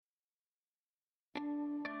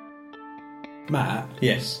Matt?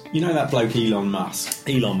 Yes. You know that bloke Elon Musk?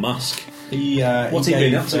 Elon Musk. What's he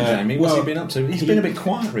been up to, Jamie? What's he been up to? He's been a bit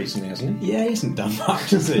quiet recently, hasn't he? Yeah, he hasn't done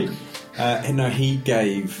much, has he? No, he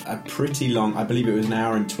gave a pretty long, I believe it was an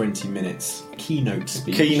hour and 20 minutes, keynote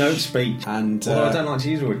speech. Keynote speech. And I don't like to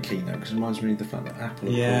use the word keynote because it reminds me of the fact that Apple...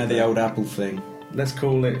 Yeah, the old Apple thing. Let's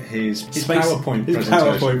call it his PowerPoint presentation. His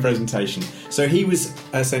PowerPoint presentation. So he was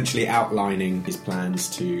essentially outlining his plans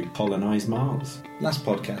to colonise Mars. Last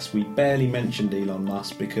podcast, we barely mentioned Elon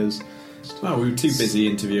Musk because... Well, we were too busy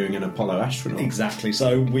interviewing an Apollo astronaut. Exactly.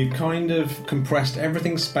 So we've kind of compressed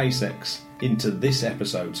everything SpaceX into this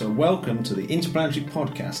episode. So welcome to the Interplanetary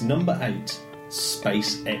Podcast number 8,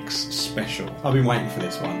 SpaceX Special. I've been waiting for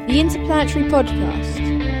this one. The Interplanetary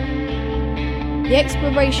Podcast. The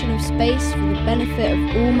exploration of space for the benefit of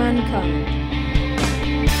all mankind.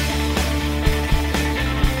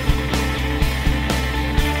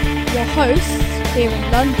 Your hosts here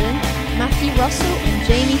in London, Matthew Russell and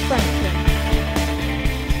Jamie Franklin.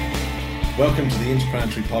 Welcome to the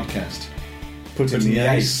Interplanetary Podcast. Putting the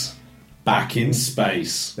ace back in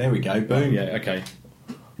space. There we go, boom. Yeah, okay.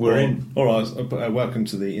 We're in. All right, welcome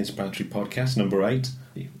to the Interplanetary Podcast number 8.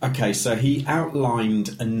 Okay, so he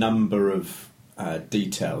outlined a number of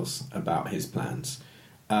details about his plans.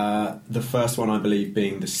 The first one, I believe,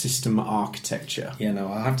 being the system architecture. Yeah,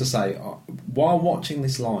 no, I have to say, while watching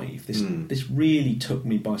this live, this really took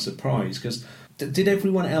me by surprise, because did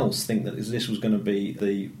everyone else think that this was going to be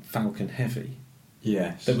the Falcon Heavy?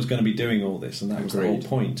 Yes. That was going to be doing all this, and that was the whole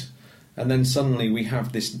point. And then suddenly we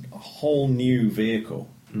have this whole new vehicle,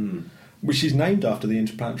 which is named after the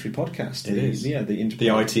Interplanetary Podcast. It is. Yeah, the ITS.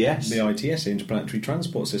 The ITS, the Interplanetary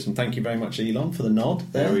Transport System. Thank you very much, Elon, for the nod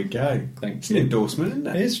there. There we go. Thanks. It's an endorsement, isn't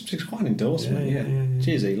it? It's quite an endorsement, yeah.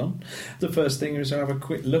 Cheers, Elon. The first thing is to have a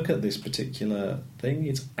quick look at this particular thing.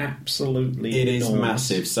 It's absolutely enormous. Is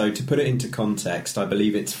massive. So to put it into context, I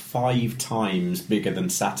believe it's 5 times bigger than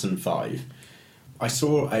Saturn V. I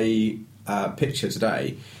saw a picture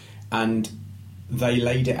today, and they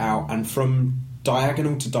laid it out, and from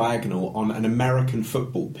diagonal to diagonal on an American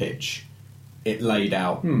football pitch, it laid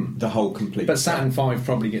out the whole complete. But Saturn V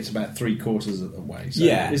probably gets about 3/4 of the way. So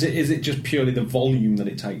yeah. Is it just purely the volume that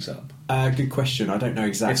it takes up? Good question. I don't know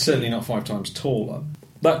exactly. It's certainly not 5 times taller.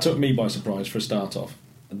 That took me by surprise for a start off.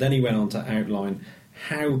 And then he went on to outline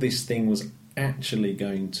how this thing was actually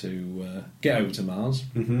going to get over to Mars.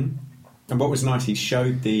 Mm-hmm. And what was nice, he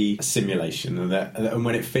showed the simulation, and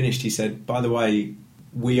when it finished, he said, "By the way,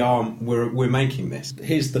 we're making this."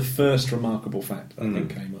 Here's the first remarkable fact that I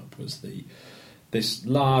think came up was this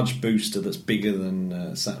large booster that's bigger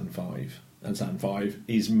than Saturn V, and Saturn V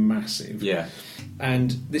is massive. Yeah,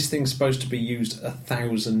 and this thing's supposed to be used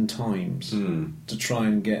 1,000 times to try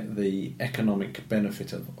and get the economic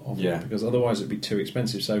benefit of it, because otherwise it'd be too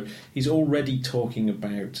expensive. So he's already talking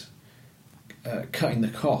about cutting the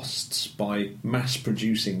costs by mass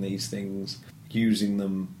producing these things, using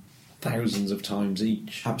them thousands of times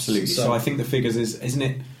each. Absolutely. So I think the figures isn't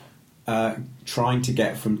it trying to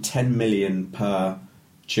get from 10 million per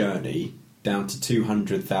journey down to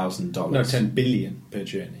 $200,000? No, 10 billion per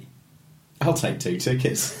journey. I'll take 2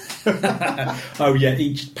 tickets. Oh yeah,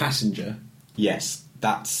 each passenger. Yes,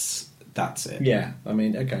 that's it. Yeah, I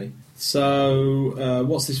mean, okay. So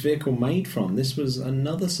what's this vehicle made from? This was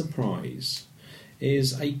another surprise.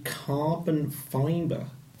 Is a carbon fibre.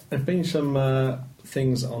 There've been some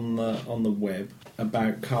things on the web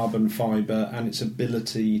about carbon fibre and its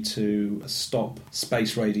ability to stop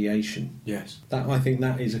space radiation. Yes. I think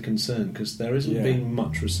that is a concern, because there hasn't been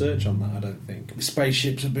much research on that, I don't think.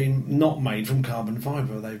 Spaceships have been not made from carbon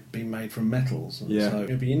fibre, they've been made from metals. And so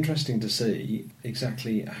it'd be interesting to see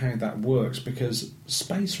exactly how that works, because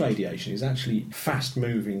space radiation is actually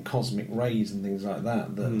fast-moving cosmic rays and things like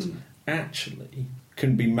that actually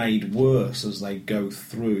can be made worse as they go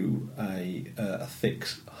through a thick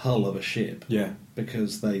hull of a ship,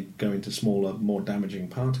 because they go into smaller, more damaging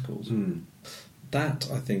particles. That,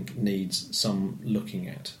 I think, needs some looking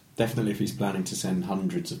at. Definitely if he's planning to send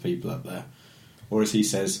hundreds of people up there. Or as he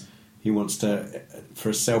says, he wants to, for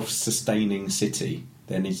a self-sustaining city,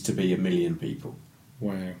 there needs to be 1 million people.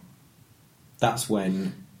 Wow. That's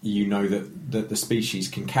when you know that the species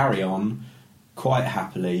can carry on quite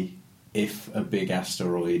happily if a big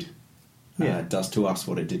asteroid does to us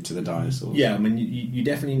what it did to the dinosaurs. Yeah, I mean, you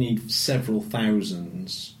definitely need several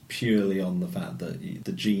thousands purely on the fact that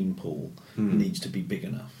the gene pool needs to be big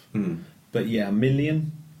enough. But yeah, 1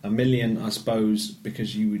 million, I suppose,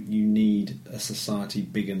 because you need a society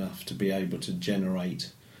big enough to be able to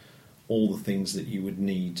generate all the things that you would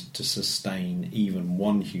need to sustain even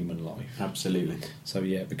one human life. Absolutely. So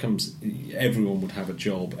yeah, it becomes, everyone would have a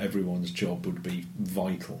job, everyone's job would be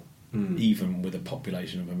vital, even with a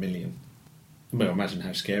population of 1 million. Well, imagine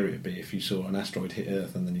how scary it'd be if you saw an asteroid hit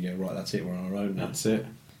Earth and then you go, right, that's it, we're on our own now. That's it.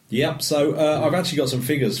 Yep, so I've actually got some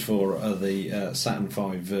figures for the Saturn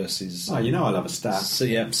V versus... Oh, you know I love a stat. So,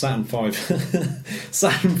 yeah, Saturn V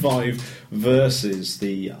Saturn V versus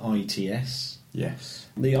the ITS. Yes.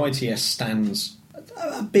 The ITS stands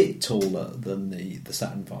a bit taller than the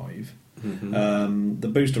Saturn V. Mm-hmm. The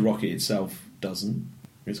booster rocket itself doesn't.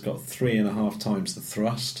 It's got 3.5 times the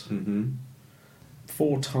thrust,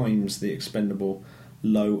 4 times the expendable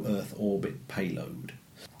low Earth orbit payload.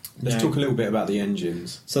 Let's talk a little bit about the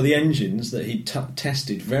engines. So the engines that he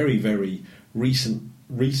tested very, very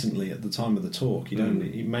recently at the time of the talk,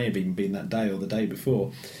 it may have even been that day or the day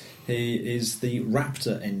before, is the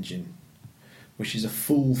Raptor engine, which is a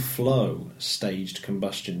full flow staged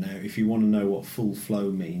combustion. Now, if you want to know what full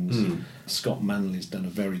flow means, Scott Manley's done a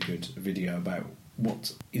very good video about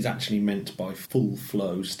what is actually meant by full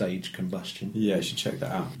flow staged combustion. Yeah, you should check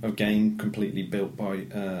that out. Again, completely built by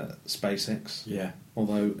SpaceX. Yeah.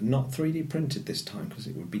 Although not 3D printed this time because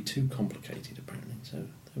it would be too complicated apparently. So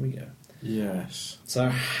there we go. Yes. So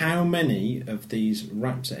how many of these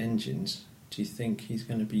Raptor engines do you think he's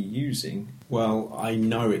going to be using? Well, I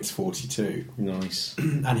know it's 42. Nice.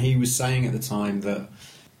 And he was saying at the time that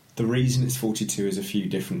the reason it's 42 is a few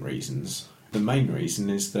different reasons. The main reason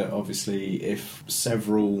is that obviously if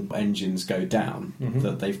several engines go down,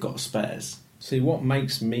 that they've got spares. See, what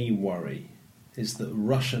makes me worry is the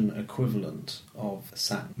Russian equivalent of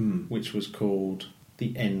Saturn, which was called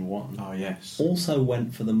the N1. Oh, yes. Also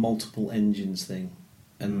went for the multiple engines thing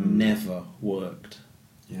and never worked.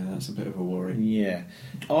 Yeah, that's a bit of a worry. Yeah.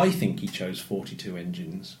 I think he chose 42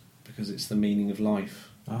 engines because it's the meaning of life.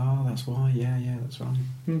 Oh, that's why. Yeah, that's right.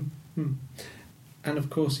 And of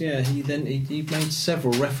course, yeah, he made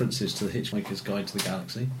several references to the Hitchhiker's Guide to the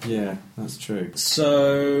Galaxy. Yeah, that's true.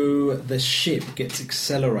 So the ship gets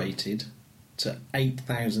accelerated to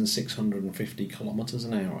 8,650 kilometres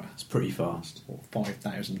an hour. It's pretty fast. Or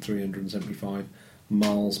 5,375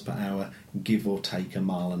 miles per hour, give or take a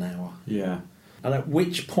mile an hour. Yeah. And at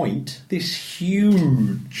which point, this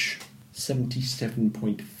huge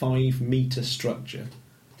 77.5 metre structure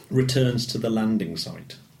returns to the landing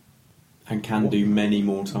site. And can do many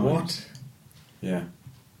more times. What? Yeah.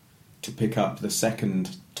 To pick up the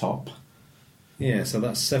second top. Yeah, so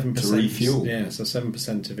that's 7%. To refuel. Yeah, so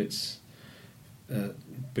 7% of its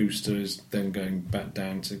booster is then going back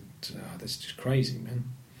down to that's just crazy, man.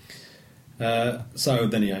 So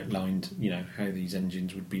then he outlined, how these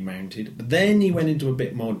engines would be mounted. But then he went into a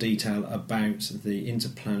bit more detail about the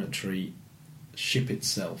interplanetary ship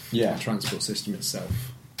itself, the transport system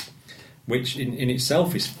itself, which in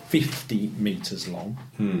itself is 50 metres long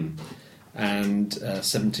and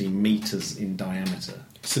 17 metres in diameter.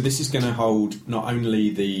 So this is going to hold not only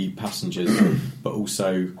the passengers, but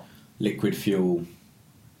also liquid fuel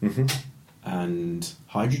and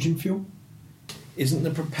hydrogen fuel? Isn't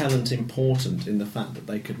the propellant important in the fact that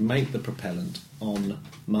they could make the propellant on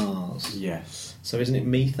Mars? Yes. So isn't it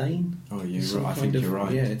methane? Oh, you're right. I think you're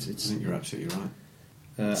right. Yeah, I think you're absolutely right.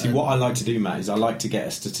 See, what I like to do, Matt, is I like to get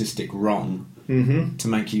a statistic wrong to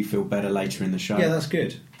make you feel better later in the show. Yeah, that's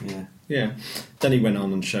good. Yeah. Then he went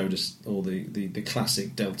on and showed us all the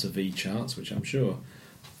classic Delta V charts, which I'm sure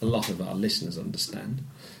a lot of our listeners understand,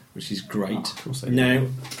 which is great. Oh, of course they do. Now,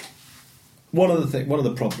 one of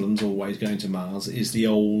the problems always going to Mars is the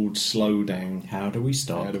old slow down. How do we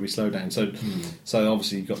stop? How do we slow down? So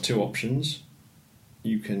obviously you've got two options.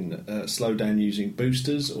 You can slow down using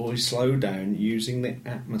boosters, or you slow down using the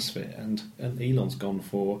atmosphere. And Elon's gone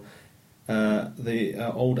for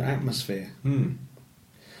the old atmosphere.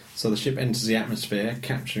 So the ship enters the atmosphere,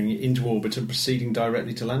 capturing it into orbit and proceeding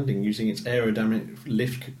directly to landing using its aerodynamic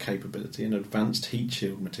lift capability and advanced heat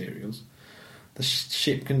shield materials. The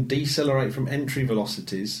ship can decelerate from entry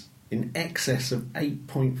velocities in excess of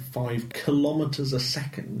 8.5 kilometres a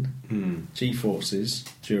second. G-forces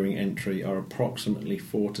during entry are approximately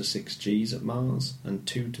 4 to 6 Gs at Mars and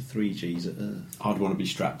 2 to 3 Gs at Earth. I'd want to be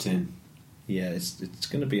strapped in. Yeah, it's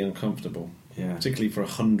going to be uncomfortable. Yeah. Particularly for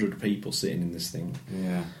 100 people sitting in this thing.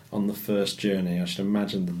 Yeah. On the first journey, I should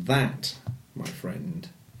imagine that, my friend,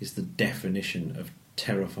 is the definition of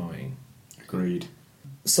terrifying. Agreed.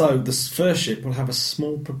 So, the first ship will have a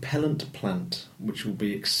small propellant plant which will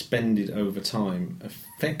be expended over time,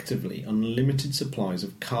 effectively unlimited supplies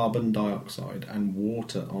of carbon dioxide and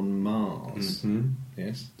water on Mars.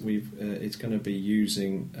 Yes, it's going to be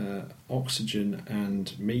using oxygen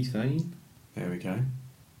and methane. There we go.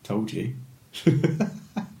 Told you.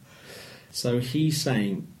 So he's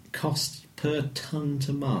saying cost per tonne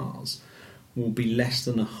to Mars will be less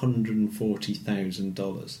than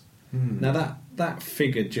 $140,000. Now that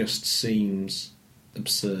figure just seems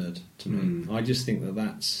absurd to me. I just think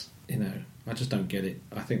that's, I just don't get it.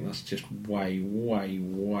 I think that's just way, way,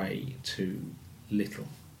 way too little.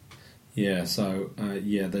 Yeah, so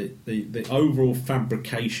the overall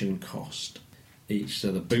fabrication cost each,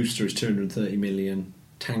 so the booster is 230 million,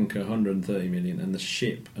 tanker 130 million, and the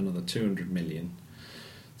ship another 200 million.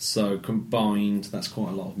 So combined, that's quite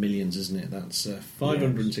a lot of millions, isn't it? That's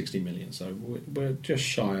 560 million. So we're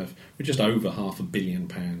just over £500 million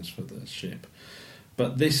for the ship.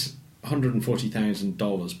 But this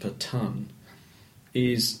 $140,000 per tonne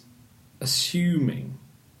is assuming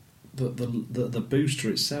that the booster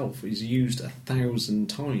itself is used 1,000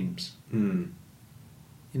 times.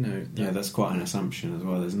 That's quite an assumption as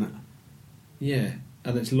well, isn't it? Yeah,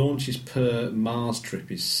 and its launches per Mars trip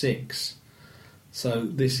is 6. So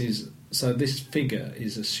this figure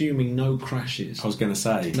is assuming no crashes. I was going to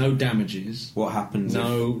say, no damages. What happens?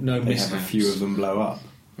 No if mishaps. Have a few of them blow up,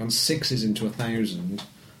 and 6 is into 1,000.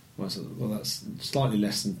 Well, that's slightly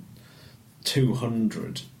less than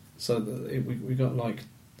 200. So we got like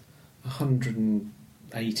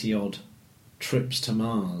 180 odd trips to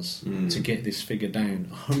Mars to get this figure down.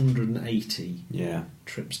 180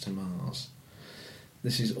 trips to Mars.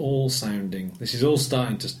 This is all starting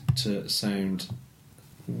to sound,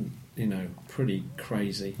 pretty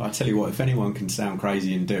crazy. I tell you what, if anyone can sound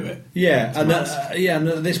crazy and do it, and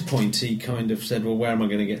at this point he kind of said, "Well, where am I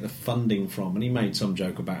going to get the funding from?" And he made some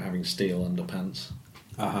joke about having steel underpants.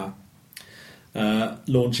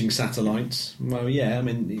 Launching satellites. Well, yeah, I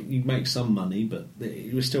mean, you make some money, but he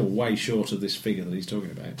was still way short of this figure that he's talking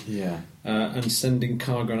about. Yeah. And sending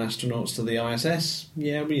cargo and astronauts to the ISS.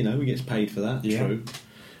 Yeah, well, he gets paid for that. Yeah. True.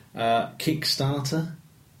 Kickstarter.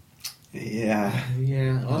 Yeah.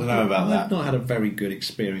 Yeah. I don't know about that. I've not had a very good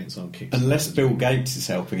experience on Kickstarter. Unless Bill Gates is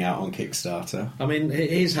helping out on Kickstarter. I mean,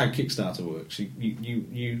 here's how Kickstarter works.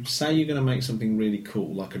 You say you're going to make something really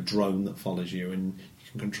cool, like a drone that follows you and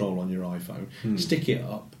you can control on your iPhone. Stick it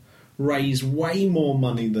up, raise way more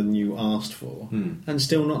money than you asked for, and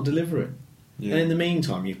still not deliver it. Yeah. And in the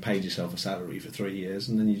meantime, you've paid yourself a salary for 3 years,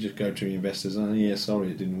 and then you just go to your investors and,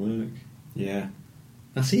 sorry, it didn't work. Yeah.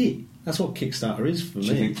 That's it. That's what Kickstarter is for me.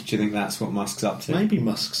 Do you think that's what Musk's up to? Maybe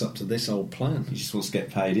Musk's up to this old plan. He just wants to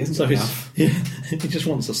get paid, he hasn't so got enough. Yeah, he just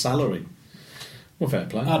wants a salary. Well, fair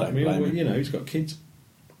play. I don't blame him. He's got kids.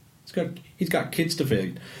 He's got kids to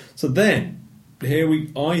feed. So then,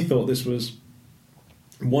 I thought this was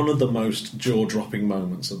one of the most jaw-dropping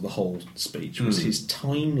moments of the whole speech, was his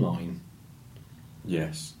timeline.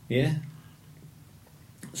 Yes. Yeah?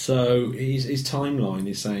 So his timeline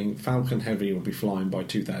is saying Falcon Heavy will be flying by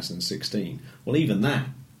 2016. Well, even that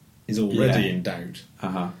is already in doubt.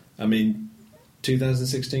 I mean,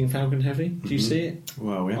 2016 Falcon Heavy, do you see it?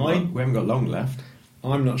 Well, we haven't got long left.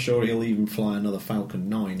 I'm not sure he'll even fly another Falcon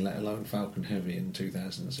 9, let alone Falcon Heavy in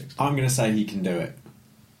 2016. I'm going to say he can do it.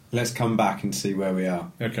 Let's come back and see where we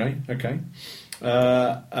are. Okay.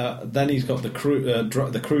 Then he's got the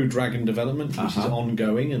Crew Dragon development, which is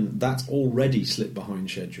ongoing, and that's already slipped behind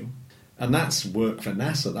schedule. And that's work for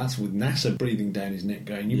NASA. That's with NASA breathing down his neck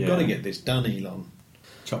going, you've got to get this done, Elon.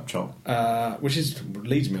 Chop chop. Which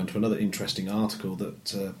leads me on to another interesting article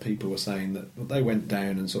that people were saying that they went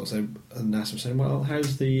down and sort of said, and NASA was saying, well,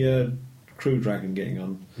 how's the Crew Dragon getting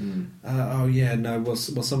on? Well,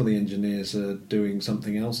 some of the engineers are doing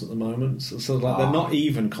something else at the moment. So they're not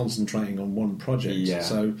even concentrating on one project. Yeah,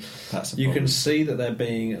 so that's you can see that they're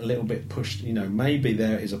being a little bit pushed. Maybe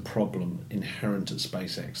there is a problem inherent at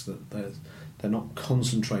SpaceX that they're not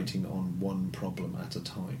concentrating on one problem at a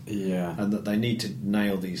time. Yeah, and that they need to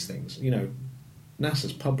nail these things.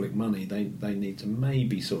 NASA's public money, they need to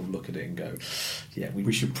maybe sort of look at it and go,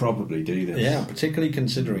 we should probably do this. Yeah, particularly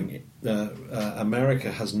considering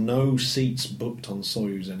America has no seats booked on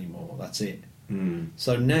Soyuz anymore. That's it.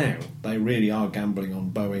 So now they really are gambling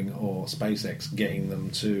on Boeing or SpaceX getting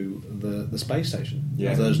them to the space station.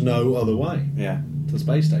 Yeah. There's no other way to the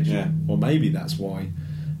space station. Yeah. Or maybe that's why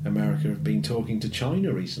America have been talking to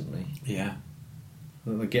China recently. Yeah.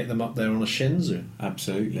 They get them up there on a Shenzhou.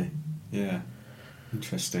 Absolutely. Yeah.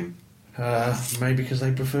 Interesting. Maybe because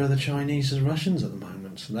they prefer the Chinese as Russians at the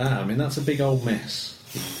moment. That's a big old mess.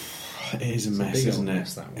 It is a mess, isn't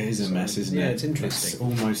it? It is a mess, isn't it? Yeah, it's interesting. It's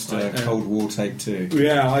almost Cold War take two.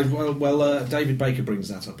 Yeah, David Baker brings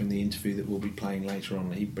that up in the interview that we'll be playing later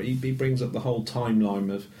on. He brings up the whole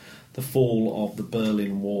timeline of the fall of the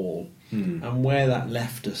Berlin Wall and where that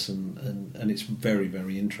left us, and it's very,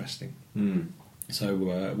 very interesting. So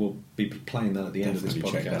we'll be playing that at the end of this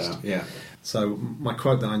Definitely check podcast. that out. Yeah. So my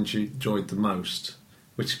quote that I enjoyed the most,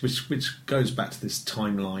 which goes back to this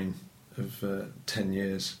timeline of 10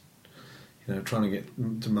 years, trying to get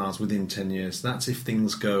to Mars within 10 years. That's if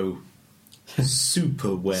things go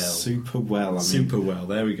super well. Super well. Super well.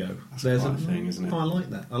 There we go. There's a thing, isn't it? Oh, I like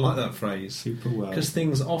that. I like that phrase. Super well. Because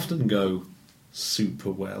things often go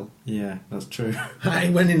super well. Yeah, that's true. Hey,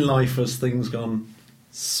 when in life has things gone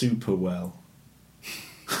super well?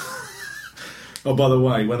 Oh, by the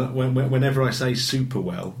way, whenever I say super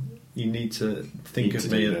well, you need to think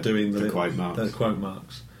of me as doing the quote marks. The quote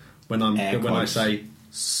marks. When I say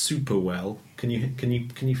super well, can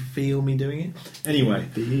you feel me doing it? Anyway,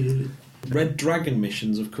 Red Dragon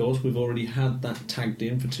missions, of course, we've already had that tagged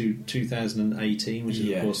in for 2018, which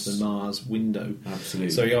is of course the Mars window.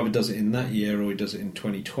 Absolutely. So he either does it in that year or he does it in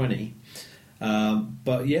 2020.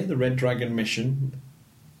 But yeah, the Red Dragon mission,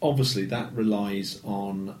 obviously that relies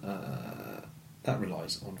on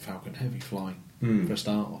Falcon Heavy flying for a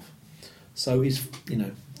start off. So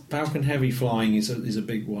Falcon Heavy flying is a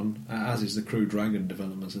big one, as is the Crew Dragon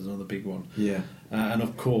development is another big one. Yeah. And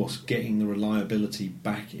of course, getting the reliability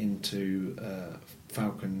back into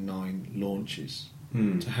Falcon 9 launches.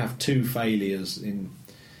 To have 2 failures in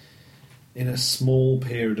a small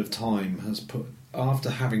period of time has put, after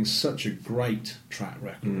having such a great track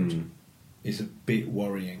record, is a bit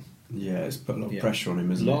worrying. Yeah, it's put a lot of pressure on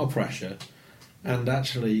him, isn't it? A lot of pressure. And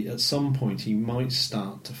actually, at some point, he might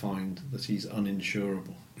start to find that he's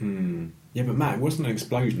uninsurable. Yeah, but Matt, it wasn't an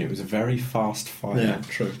explosion, it was a very fast fire. Yeah,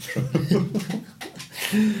 true.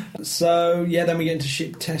 So, then we get into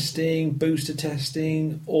ship testing, booster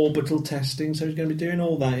testing, orbital testing. So he's going to be doing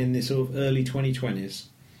all that in the sort of early 2020s.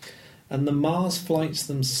 And the Mars flights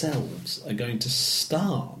themselves are going to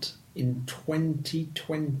start in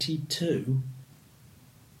 2022.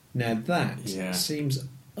 Now that seems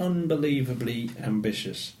unbelievably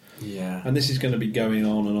ambitious. Yeah. And this is going to be going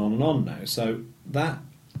on and on and on now. So that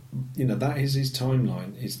is his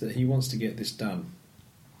timeline, is that he wants to get this done.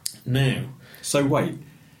 Now. So wait.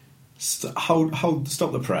 Stop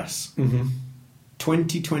the press.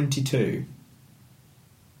 2022.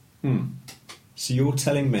 So you're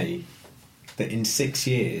telling me that in 6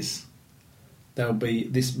 years there'll be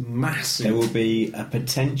this massive... There will be a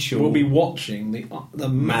potential... We'll be watching the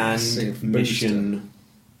massive mission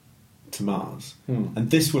to Mars.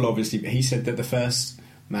 And this will obviously... He said that the first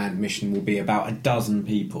manned mission will be about a dozen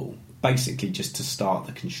people, basically just to start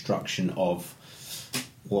the construction of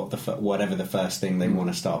whatever the first thing they want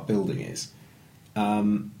to start building is. I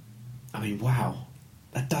mean, wow.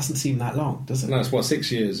 That doesn't seem that long, does it? No, it's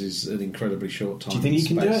 6 years is an incredibly short time. Do you think he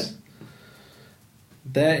can do it?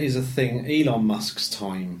 There is a thing. Elon Musk's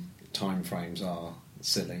time frames are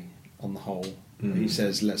silly on the whole. He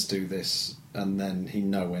says, let's do this, and then he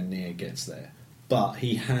nowhere near gets there. But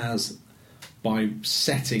he has, by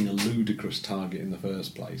setting a ludicrous target in the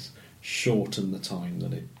first place, shortened the time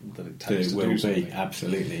that it takes to do something.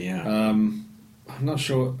 Absolutely, yeah. I'm not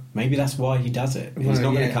sure. Maybe that's why he does it. He's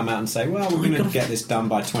not going to come out and say, well, we're going to get this done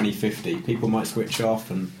by 2050. People might switch off.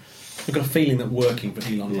 And I've got a feeling that working for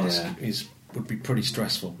Elon Musk would be pretty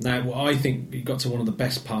stressful. Now, I think he got to one of the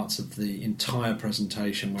best parts of the entire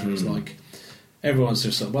presentation where it's like, everyone's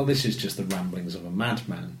just like, well, this is just the ramblings of a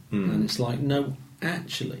madman. And it's like, no,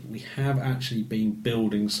 actually, we have actually been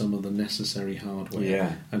building some of the necessary hardware.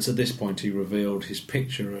 Yeah. And to this point, he revealed his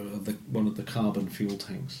picture of one of the carbon fuel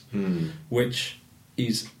tanks, which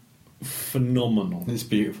is phenomenal. It's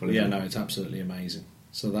beautiful, isn't it? No, it's absolutely amazing.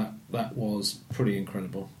 So that was pretty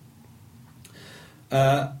incredible.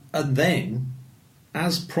 And then,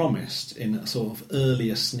 as promised in a sort of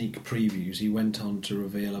earlier sneak previews, he went on to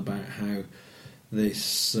reveal about how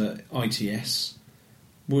this ITS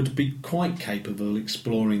would be quite capable of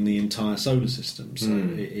exploring the entire solar system. So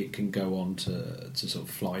it can go on to sort of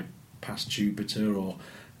fly past Jupiter or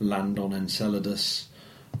land on Enceladus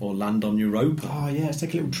or land on Europa. Oh, yeah, let's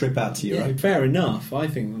take a little trip out to Europa. Yeah, fair enough. I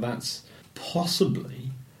think that's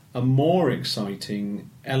possibly a more exciting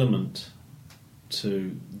element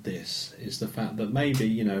to this, is the fact that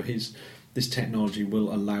maybe, this technology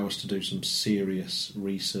will allow us to do some serious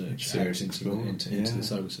research into the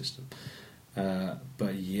solar system.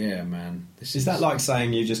 But yeah, man, is that like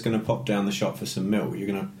saying you're just going to pop down the shop for some milk? You're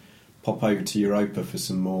going to pop over to Europa for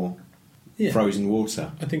some more frozen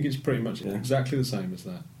water? I think it's pretty much exactly the same as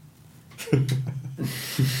that.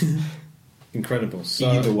 Incredible. So,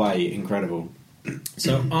 either way, incredible.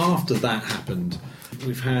 So after that happened,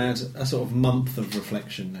 we've had a sort of month of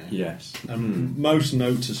reflection now. Yes. Most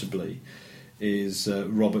noticeably is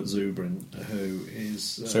Robert Zubrin, who is...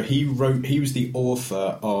 so he was the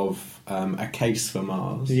author of A Case for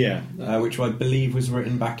Mars, which I believe was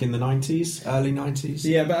written back in the 90s, early 90s.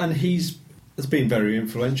 Yeah, and has been very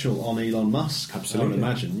influential on Elon Musk. Absolutely. I would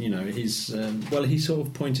imagine. He's he sort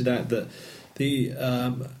of pointed out that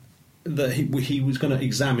that he was going to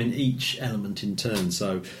examine each element in turn.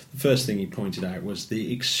 So the first thing he pointed out was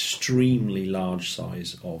the extremely large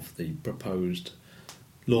size of the proposed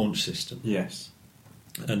launch system. Yes.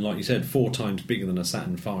 And like you said, 4 times bigger than a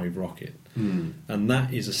Saturn V rocket. Mm. And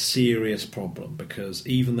that is a serious problem, because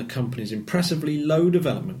even the company's impressively low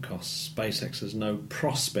development costs, SpaceX has no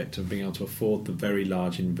prospect of being able to afford the very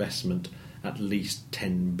large investment, at least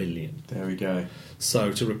 $10 billion. There we go.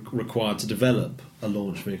 So required to develop a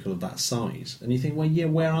launch vehicle of that size. And you think, well, yeah,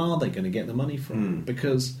 where are they going to get the money from?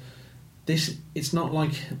 Because it's not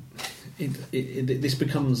like... This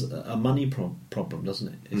becomes a money problem, doesn't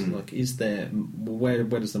it? It's like, is there... Where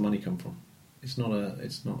does the money come from? It's not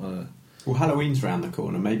a... Well, Halloween's round the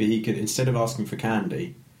corner. Maybe he could, instead of asking for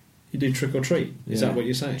candy... You do trick or treat. Is that what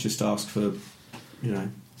you're saying? Just ask for,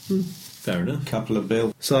 Fair enough. a couple of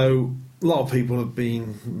bills. So, a lot of people have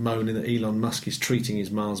been moaning that Elon Musk is treating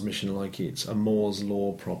his Mars mission like it's a Moore's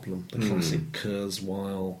Law problem. The classic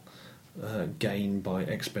Kurzweil gain by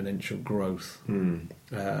exponential growth. And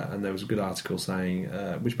there was a good article saying,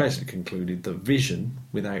 which basically concluded that vision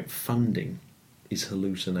without funding is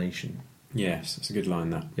hallucination. Yes, it's a good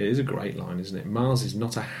line, that. It is a great line, isn't it? Mars is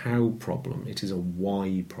not a how problem, it is a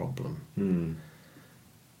why problem.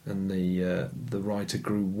 And the writer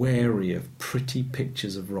grew wary of pretty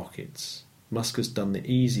pictures of rockets. Musk has done the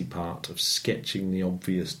easy part of sketching the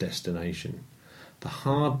obvious destination. The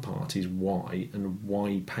hard part is why, and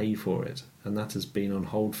why pay for it, and that has been on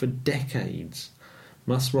hold for decades.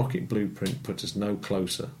 Musk's rocket blueprint put us no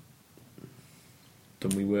closer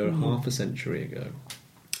than we were half a century ago.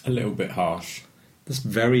 A little bit harsh. That's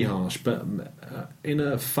very harsh, but in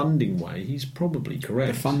a funding way, he's probably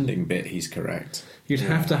correct. The funding bit, he's correct. You'd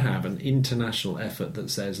have to have an international effort that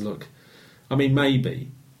says, look, I mean,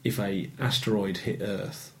 maybe if a asteroid hit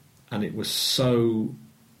Earth and it was so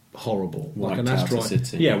horrible, like an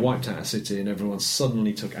asteroid, wiped out a city, and everyone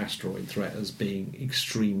suddenly took asteroid threat as being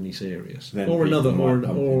extremely serious, then or another,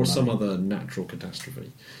 or some other natural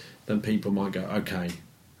catastrophe, then people might go, okay.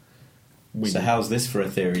 So how's this for a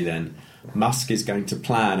theory then? Musk is going to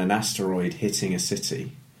plan an asteroid hitting a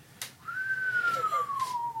city.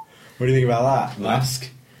 What do you think about that, Musk?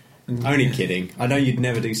 Only kidding. I know you'd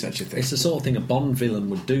never do such a thing. It's the sort of thing a Bond villain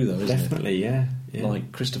would do, though, isn't Definitely, it? yeah.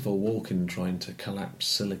 Like Christopher Walken trying to collapse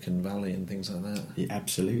Silicon Valley and things like that. Yeah,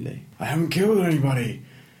 absolutely. I haven't killed anybody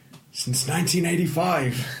since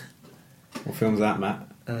 1985. What film's that, Matt?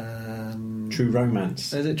 True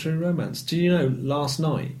Romance. Is it True Romance? Do you know, last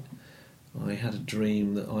night I had a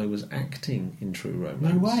dream that I was acting in True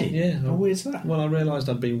Romance. No way. Yeah. How weird is that? Well, I realised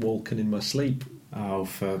I'd been walking in my sleep. Oh,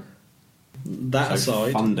 for... That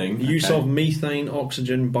aside, funding, use of methane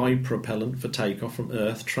oxygen bipropellant for takeoff from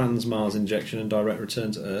Earth, trans-Mars injection and direct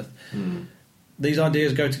return to Earth. These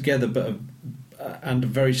ideas go together, and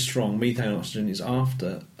very strong. Methane oxygen is,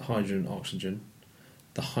 after hydrogen oxygen,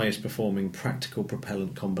 the highest performing practical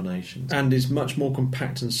propellant combination, and is much more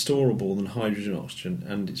compact and storable than hydrogen oxygen,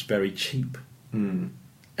 and it's very cheap.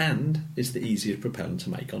 And it's the easiest propellant to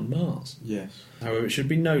make on Mars. Yes. However, it should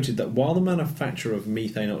be noted that while the manufacture of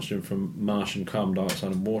methane oxygen from Martian carbon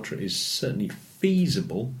dioxide and water is certainly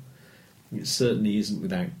feasible, it certainly isn't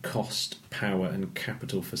without cost, power and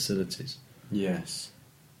capital facilities. Yes.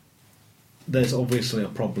 There's obviously a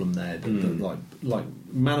problem there, that like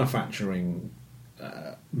manufacturing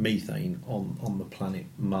methane on the planet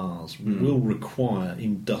Mars will require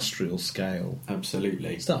industrial scale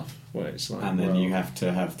stuff. Where it's like, and then you have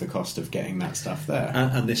to have the cost of getting that stuff there,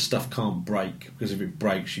 and this stuff can't break, because if it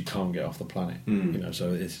breaks, you can't get off the planet.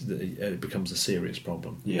 So it becomes a serious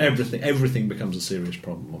problem. Yes. Everything becomes a serious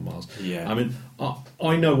problem on Mars. Yeah. I mean,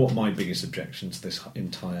 I know what my biggest objection to this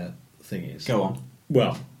entire thing is. Go on.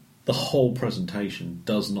 Well, the whole presentation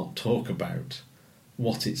does not talk about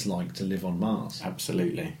what it's like to live on Mars.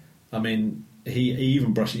 Absolutely. I mean, he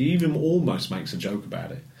even almost makes a joke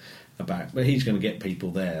about it. But he's going to get people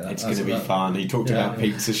there. It's going to be fun. He talked about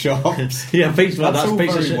pizza shops. Yeah, pizza. That's all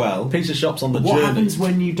pizza very well. Pizza shops on the what journey. What happens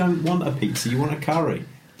when you don't want a pizza? You want a curry?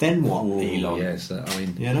 Then what, Elon? Yes, I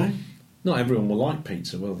mean, not everyone will like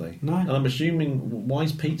pizza, will they? No. And I'm assuming, why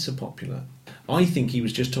is pizza popular? I think he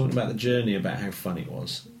was just talking about the journey, about how fun it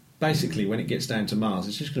was. Basically, when it gets down to Mars,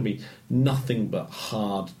 it's just going to be nothing but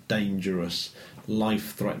hard, dangerous,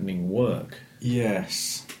 life-threatening work.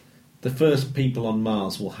 Yes. The first people on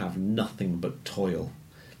Mars will have nothing but toil.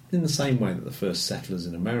 In the same way that the first settlers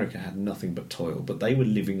in America had nothing but toil, but they were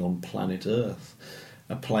living on planet Earth,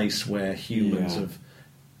 a place where humans have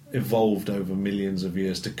evolved over millions of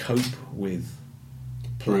years to cope with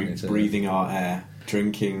planet Earth. Breathing our air,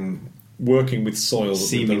 drinking... Working with soil...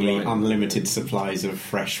 Seemingly unlimited supplies of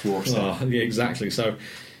fresh water. Oh, yeah, exactly. So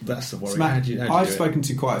that's the worry. So I've spoken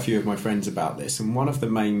to quite a few of my friends about this, and one of the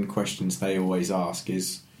main questions they always ask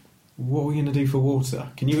is, what are we going to do for water?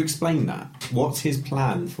 Can you explain that? What's his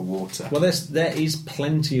plan for water? Well, there is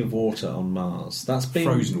plenty of water on Mars. That's been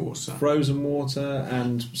frozen water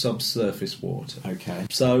and subsurface water. Okay.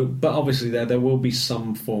 So, but obviously there will be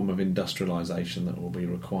some form of industrialisation that will be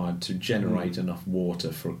required to generate enough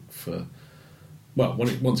water for well,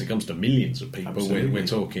 once it comes to millions of people, we're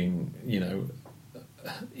talking.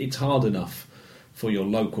 It's hard enough for your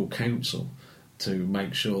local council to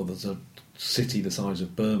make sure that a city the size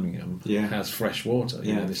of Birmingham has fresh water.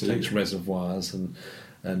 This takes reservoirs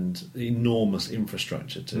and enormous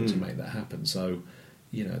infrastructure to make that happen. So,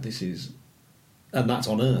 this is, and that's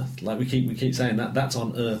on Earth. Like we keep saying that's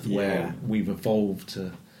on Earth where we've evolved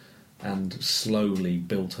to and slowly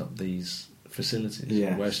built up these facilities.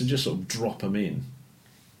 Yeah. Whereas to just sort of drop them in.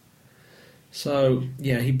 So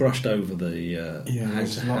he brushed over the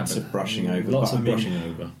lots of brushing over. Brushing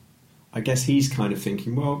over. I guess he's kind of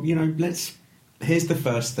thinking, well, here's the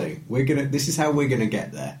first thing. This is how we're gonna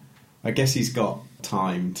get there. I guess he's got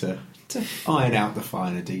time to iron out the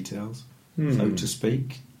finer details, so to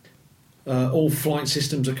speak. All flight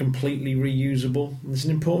systems are completely reusable. It's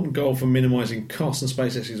an important goal for minimising costs, and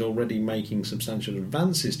SpaceX is already making substantial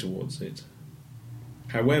advances towards it.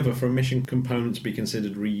 However, for a mission component to be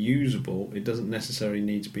considered reusable, it doesn't necessarily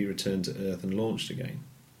need to be returned to Earth and launched again.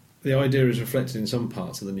 The idea is reflected in some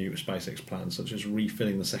parts of the new SpaceX plan, such as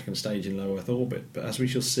refilling the second stage in low Earth orbit, but as we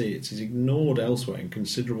shall see, it is ignored elsewhere in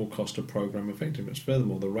considerable cost of program effectiveness.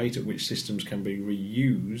 Furthermore, the rate at which systems can be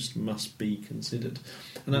reused must be considered.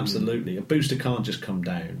 And absolutely, a booster can't just come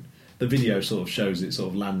down. The video sort of shows it sort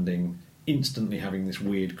of landing, instantly having this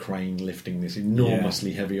weird crane lifting this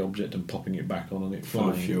enormously heavy object and popping it back on and it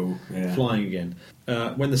flying again.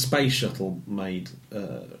 When the space shuttle made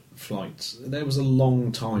flights, there was a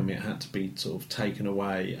long time it had to be sort of taken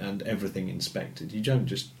away and everything inspected. You don't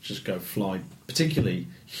just go fly, particularly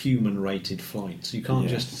human-rated flights. You can't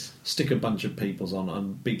just stick a bunch of peoples on a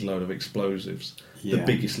big load of explosives, the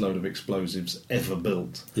biggest load of explosives ever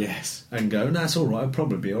built, and go, no, it's all right, it'll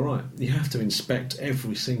probably be all right. You have to inspect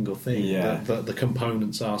every single thing that the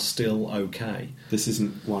components are still okay. This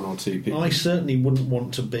isn't one or two people. I certainly wouldn't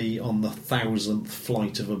want to be on the 1,000th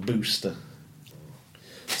flight of a booster.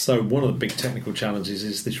 So one of the big technical challenges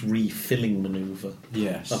is this refilling manoeuvre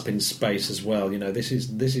up in space as well. This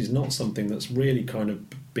is not something that's really kind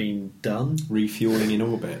of been done. Refuelling in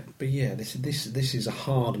orbit. But this is a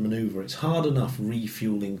hard manoeuvre. It's hard enough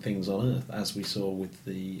refueling things on Earth, as we saw with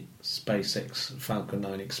the SpaceX Falcon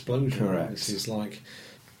 9 explosion. Correct. This is like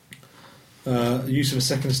use of a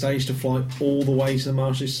second stage to fly all the way to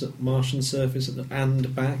the Martian surface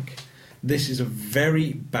and back. This is a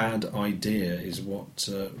very bad idea, is what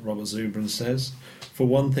Robert Zubrin says. For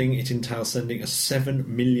one thing, it entails sending a £7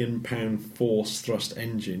 million force thrust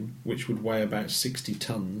engine, which would weigh about 60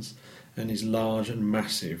 tonnes, and is large and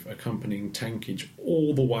massive, accompanying tankage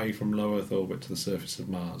all the way from low Earth orbit to the surface of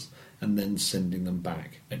Mars, and then sending them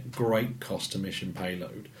back at great cost to mission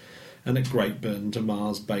payload, and at great burden to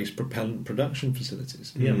Mars-based propellant production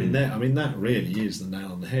facilities. Yeah, I mean that really is the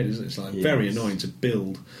nail on the head, isn't it? It's like very annoying to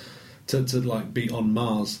build. To like be on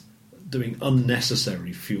Mars doing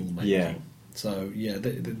unnecessary fuel making. Yeah. So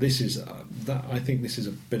this is that. I think this is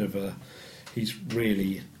a bit of a. He's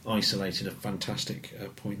really isolated a fantastic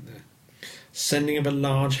point there. Sending of a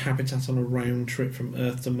large habitat on a round trip from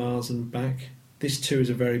Earth to Mars and back. This too is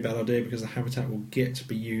a very bad idea because the habitat will get to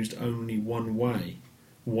be used only one way,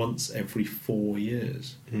 once every 4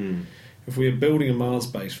 years. If we are building a Mars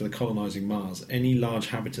base for the colonising Mars, any large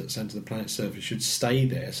habitat sent to the planet's surface should stay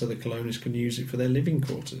there so the colonists can use it for their living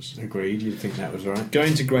quarters. Agreed, you'd think that was right.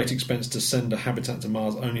 Going to great expense to send a habitat to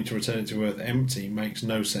Mars only to return it to Earth empty makes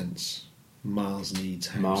no sense. Mars needs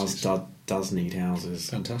houses. Mars does need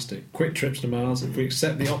houses. Fantastic. Quick trips to Mars. If we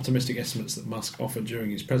accept the optimistic estimates that Musk offered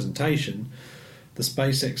during his presentation, the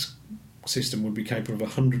SpaceX system would be capable of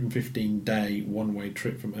a 115-day one-way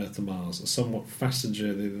trip from Earth to Mars, a somewhat faster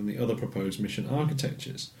journey than the other proposed mission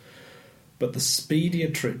architectures. But the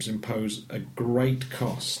speedier trips impose a great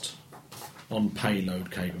cost on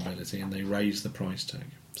payload capability, and they raise the price tag.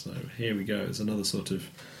 So here we go. It's another sort of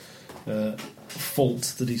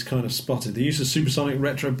fault that he's kind of spotted. The use of supersonic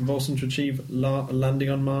retropropulsion to achieve landing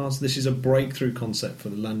on Mars. This is a breakthrough concept for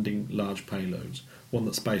the landing large payloads, one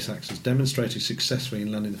that SpaceX has demonstrated successfully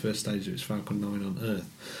in landing the first stage of its Falcon 9 on Earth.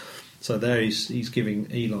 So there he's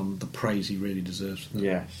giving Elon the praise he really deserves for that.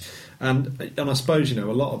 Yes. And I suppose, a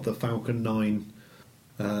lot of the Falcon 9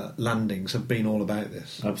 landings have been all about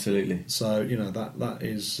this. Absolutely. So, that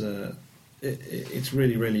is... it's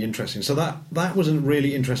really, really interesting. So that was a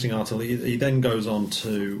really interesting article. He then goes on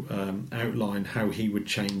to outline how he would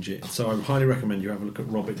change it. So I highly recommend you have a look at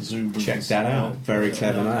Robert Zubrin's... Check that out. Very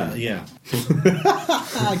clever man. Yeah.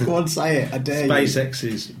 Go on, say it. I dare you.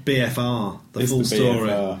 SpaceX's BFR, the full story.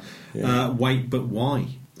 BFR. Yeah. Wait, but why?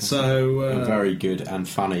 So a very good and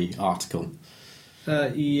funny article.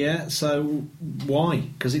 So why?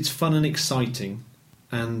 Because it's fun and exciting,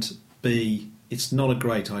 and B, it's not a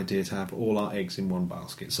great idea to have all our eggs in one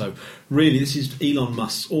basket. So really, this is Elon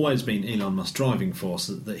Musk's, always been Elon Musk's driving force,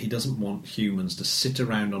 that he doesn't want humans to sit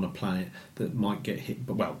around on a planet that might get hit,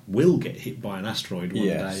 will get hit by an asteroid one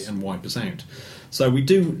day and wipe us out. So we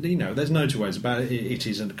do, there's no two ways about it. It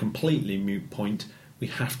is a completely moot point. We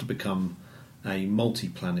have to become a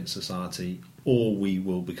multi-planet society, or we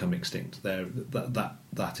will become extinct.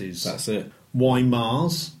 That's it. Why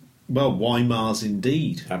Mars? Well, why Mars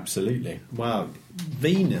indeed? Absolutely. Well,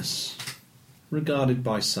 Venus, regarded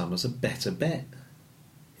by some as a better bet.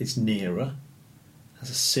 It's nearer, has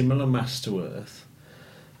a similar mass to Earth,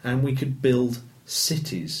 and we could build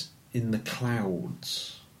cities in the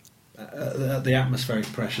clouds at the atmospheric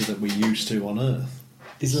pressure that we're used to on Earth.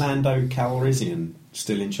 Is Lando Calrissian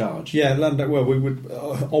still in charge? Yeah, Lando. Well, we would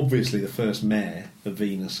obviously the first mayor of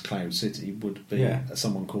Venus Cloud City would be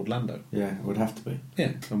someone called Lando. Yeah, it would have to be.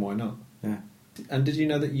 Yeah, and why not? Yeah. And did you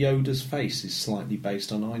know that Yoda's face is slightly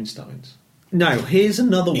based on Einstein's? Now, here's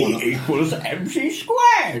another one. E equals MC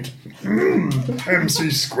squared.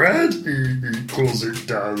 MC squared equals it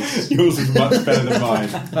does. Yours is much better than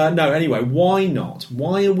mine. No, anyway, why not?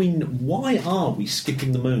 Why are we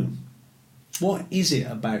skipping the moon? What is it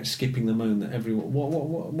about skipping the moon that everyone...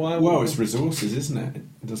 Why? It's resources, isn't it?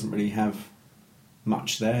 It doesn't really have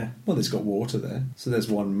much there. Well, it's got water there, so there's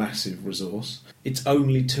one massive resource. It's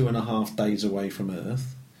only 2.5 days away from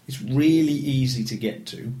Earth. It's really easy to get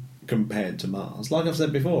to compared to Mars. Like I've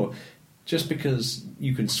said before, just because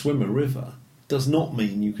you can swim a river does not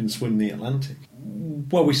mean you can swim the Atlantic.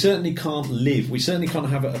 Well, we certainly can't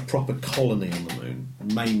have a proper colony on the moon,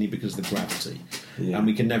 mainly because of the gravity. Yeah. And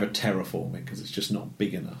we can never terraform it because it's just not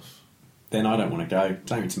big enough. Then I don't want to go.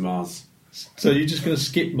 Take me to Mars. So you're just going to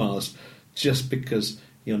skip Mars just because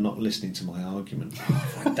you're not listening to my argument?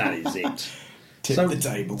 That is it. Tip the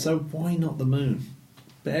table. So why not the moon?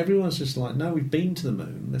 But everyone's just like, no, we've been to the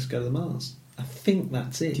moon, let's go to Mars. I think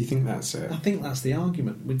that's it. Do you think that's it? I think that's the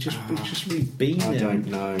argument. We've been there. I don't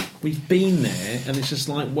know. We've been there, and it's just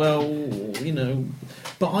like, well,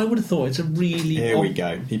 But I would have thought it's a really... Here we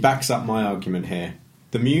go. He backs up my argument here.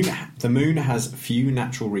 The moon has few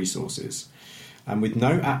natural resources, and with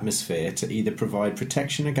no atmosphere to either provide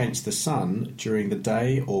protection against the sun during the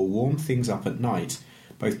day or warm things up at night,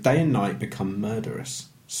 both day and night become murderous.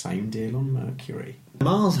 Same deal on Mercury.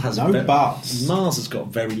 Mars has buts. Mars has got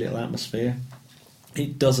very little atmosphere.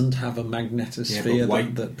 It doesn't have a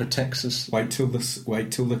magnetosphere that protects us. Wait till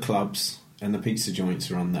the clubs and the pizza joints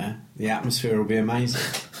are on there. The atmosphere will be amazing.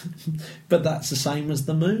 But that's the same as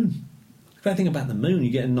the moon. If I think about the moon, you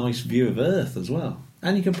get a nice view of Earth as well,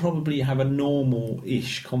 and you can probably have a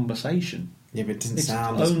normal-ish conversation. Yeah, but it doesn't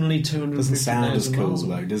sound as cool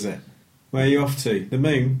though, does it? Where are you off to? The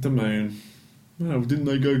moon. The moon. Well, didn't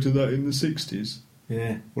they go to that in the 60s?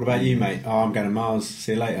 Yeah. What about you, mate? Oh, I'm going to Mars.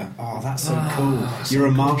 See you later. Oh, that's so cool. You're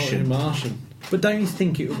a Martian. But don't you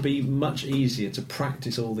think it would be much easier to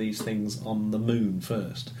practice all these things on the moon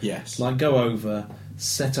first? Yes. Like go over,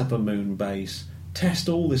 set up a moon base, test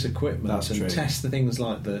all this equipment, test the things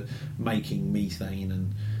like the making methane,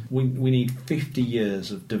 and we need 50 years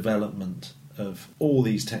of development of all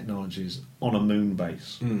these technologies on a moon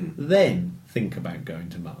base. Then think about going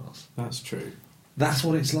to Mars. That's true. That's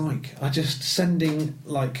what it's like. Just sending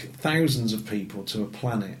like thousands of people to a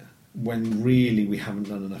planet when really we haven't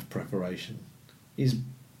done enough preparation is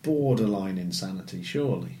borderline insanity,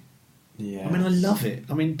 surely. Yeah. I mean, I love it.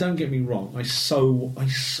 I mean, don't get me wrong. I so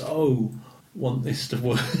want this to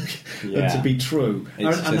work and to be true. And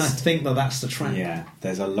I think that's the trap. Yeah,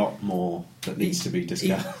 there's a lot more that needs to be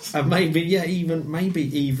discussed. And maybe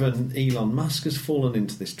even Elon Musk has fallen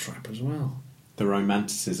into this trap as well. The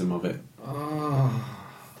romanticism of it.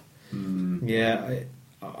 Yeah,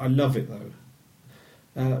 I love it though.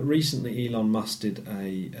 Recently, Elon Musk did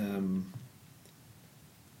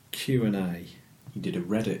Q&A. He did a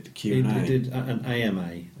Reddit He Q&A. did an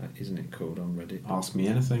AMA, isn't it called, on Reddit? Ask me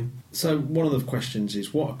anything. So one of the questions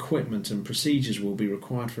is, what equipment and procedures will be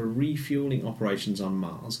required for refuelling operations on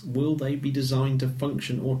Mars? Will they be designed to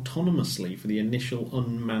function autonomously for the initial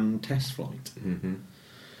unmanned test flight? Mm-hmm.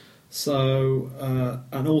 So,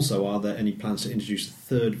 and also, are there any plans to introduce a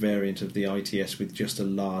third variant of the ITS with just a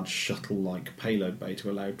large shuttle-like payload bay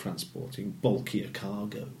to allow transporting bulkier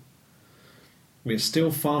cargo? We are still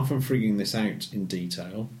far from figuring this out in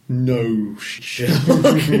detail. No shit.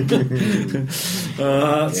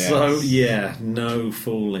 So, yeah, no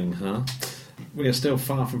fooling, huh? We are still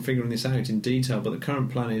far from figuring this out in detail, but the current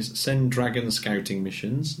plan is send Dragon scouting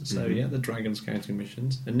missions. So, yeah, the Dragon scouting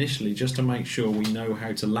missions. Initially, just to make sure we know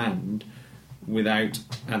how to land without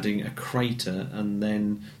adding a crater, and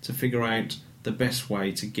then to figure out the best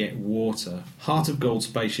way to get water. Heart of Gold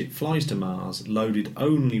spaceship flies to Mars, loaded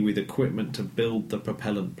only with equipment to build the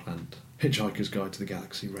propellant plant. Hitchhiker's Guide to the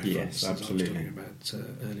Galaxy reference. Yes, absolutely. I was talking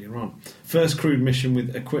about earlier on. First crewed mission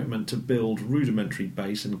with equipment to build rudimentary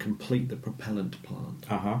base and complete the propellant plant.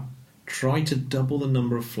 Try to double the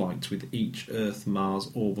number of flights with each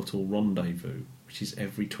Earth-Mars orbital rendezvous, which is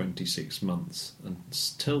every 26 months,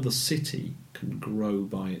 until the city can grow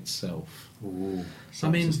by itself. Ooh,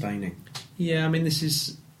 self-sustaining. Yeah, I mean, this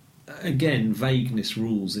is, again, vagueness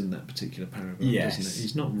rules in that particular paragraph, yes. Isn't it?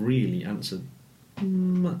 He's not really answered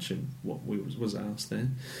much of what was asked there.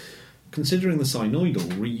 Considering the synoidal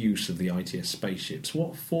reuse of the ITS spaceships,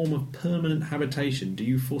 what form of permanent habitation do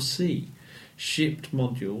you foresee? Shipped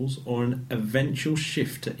modules or an eventual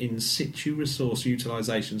shift to in situ resource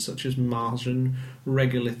utilisation such as Martian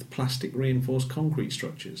regolith plastic reinforced concrete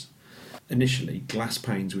structures? Initially, glass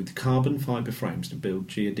panes with carbon fibre frames to build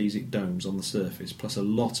geodesic domes on the surface, plus a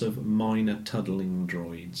lot of minor tunnelling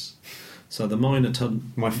droids. So the minor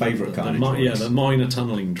my favourite kind of droids. Yeah, the minor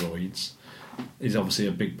tunnelling droids is obviously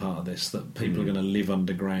a big part of this, that people are going to live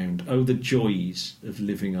underground. Oh, the joys of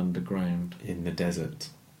living underground. In the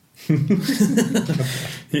desert.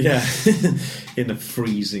 Yeah, in a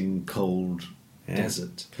freezing cold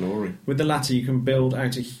desert. Glory. With the latter, you can build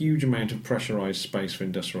out a huge amount of pressurised space for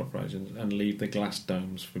industrial operations and leave the glass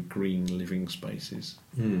domes for green living spaces.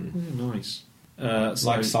 Nice.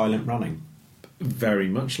 Like Silent Running. Very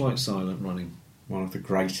much like Silent Running. One of the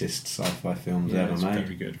greatest sci-fi films ever made.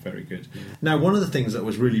 Very good, very good. Now, one of the things that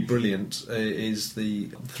was really brilliant is the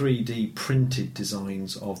 3D printed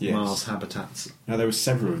designs of Mars habitats. Now, there were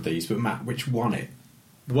several of these, but Matt, which won it?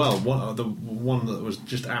 Well, the one that was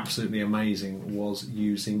just absolutely amazing was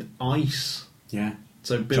using ice. Yeah.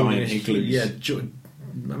 So building giant igloos. Yeah,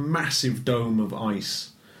 a massive dome of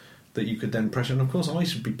ice that you could then pressure. And of course,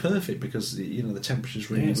 ice would be perfect because the temperature's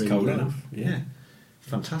really, it's really cold low. enough. Yeah.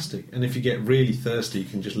 Fantastic. And if you get really thirsty, you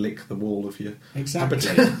can just lick the wall of your Exactly.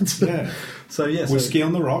 habitat. Yeah. So yeah, whiskey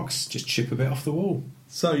on the rocks, just chip a bit off the wall.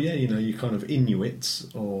 So yeah, you kind of Inuits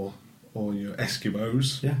or your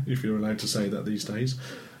Eskimos, if you're allowed to say that these days.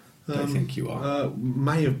 I think you are.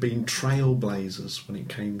 May have been trailblazers when it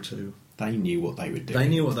came to. They knew what they were doing. They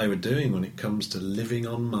knew what they were doing when it comes to living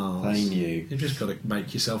on Mars. They knew. You've just got to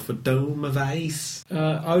make yourself a dome of ice.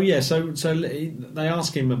 So they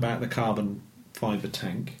ask him about the carbon fibre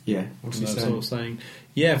tank. Yeah, what's he saying?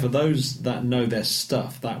 Yeah, for those that know their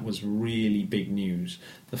stuff, that was really big news.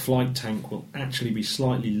 The flight tank will actually be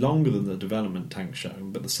slightly longer than the development tank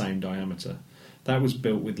shown, but the same diameter. That was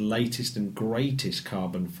built with latest and greatest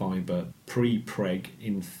carbon fibre pre-preg.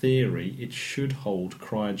 In theory, it should hold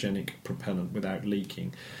cryogenic propellant without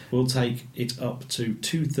leaking. We'll take it up to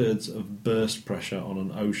 2/3 of burst pressure on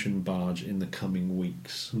an ocean barge in the coming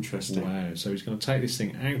weeks. Interesting. Wow. So he's going to take this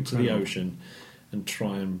thing out to the ocean and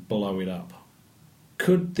try and blow it up.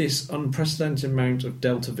 Could this unprecedented amount of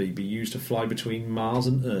Delta V be used to fly between Mars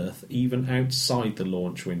and Earth, even outside the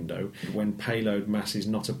launch window, when payload mass is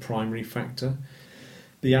not a primary factor?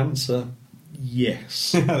 The answer,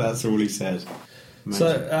 yes. That's all he said. Amazing.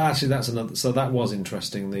 So actually, that's another. So that was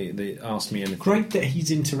interesting. The ask me anything. Great that he's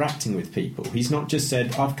interacting with people. He's not just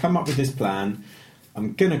said, "I've come up with this plan.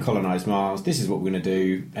 I'm going to colonise Mars. This is what we're going to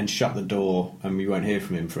do," and shut the door, and we won't hear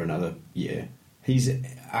from him for another year. He's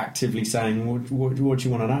actively saying, what do you want to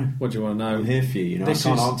know? What do you want to know? I'm here for you. I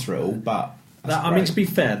can't answer it all, but... to be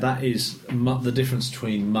fair, that is the difference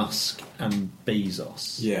between Musk and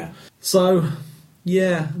Bezos. Yeah. So,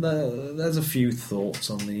 yeah, there's a few thoughts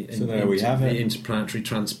on the interplanetary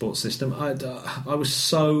transport system. I was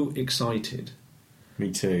so excited. Me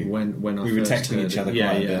too. When we were texting each other,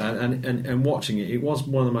 and watching it, it was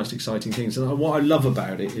one of the most exciting things. And what I love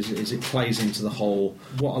about it is it plays into the whole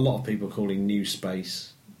what a lot of people are calling new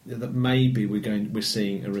space, that maybe we're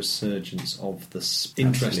seeing a resurgence of the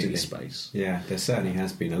interest in space. Yeah, there certainly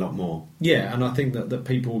has been a lot more. Yeah, and I think that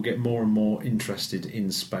people will get more and more interested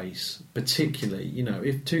in space, particularly,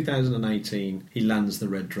 if 2018 he lands the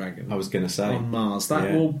Red Dragon. I was going to say on Mars,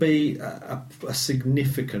 that will be a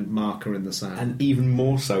significant marker in the sand, and even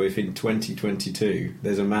more so if in 2022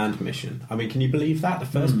 there's a manned mission. I mean, can you believe that the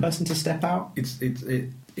first person to step out?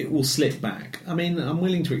 It will slip back. I mean, I'm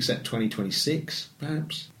willing to accept 2026,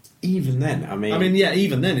 perhaps. Even then,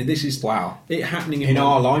 even then, this is wow. It happening in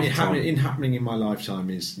our lifetime. Happening in my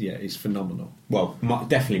lifetime is phenomenal. Well,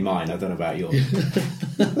 definitely mine. I don't know about yours.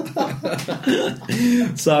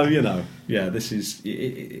 So this is.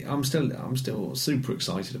 I'm still super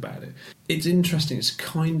excited about it. It's interesting. It's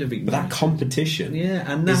kind of igniting. But that competition,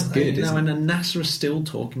 and is good. And NASA is still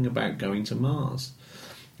talking about going to Mars,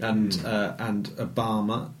 and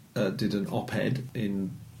Obama did an op-ed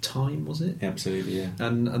in Time, was it? Absolutely, yeah.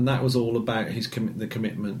 And that was all about the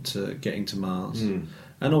commitment to getting to Mars,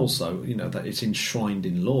 and also that it's enshrined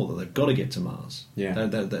in law that they've got to get to Mars. Yeah,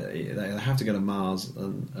 they have to go to Mars,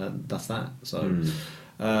 and that's that. So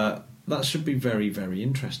that should be very, very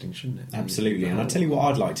interesting, shouldn't it? Absolutely. And I'll tell you what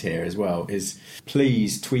I'd like to hear as well is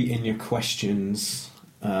please tweet in your questions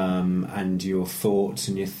and your thoughts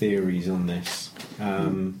and your theories on this.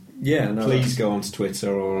 Please go onto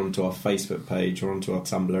Twitter or onto our Facebook page or onto our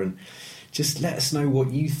Tumblr and just let us know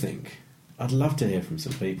what you think. I'd love to hear from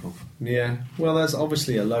some people. Yeah, well, there's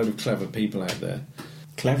obviously a load of clever people out there.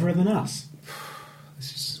 Cleverer than us?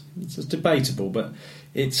 It's debatable, but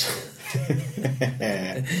it's...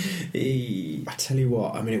 I tell you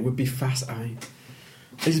what, it would be fast.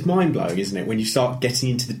 It's mind-blowing, isn't it, when you start getting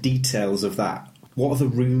into the details of that. What are the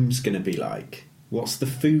rooms going to be like? What's the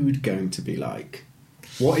food going to be like?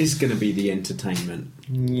 What is going to be the entertainment?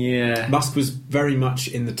 Yeah. Musk was very much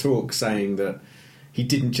in the talk saying that he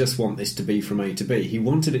didn't just want this to be from A to B. He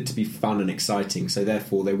wanted it to be fun and exciting, so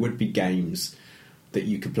therefore there would be games that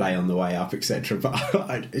you could play on the way up, etc.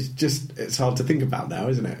 But it's hard to think about now,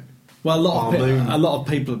 isn't it? Well, a lot of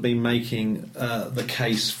people have been making the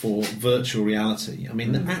case for virtual reality.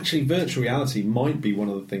 Actually, virtual reality might be one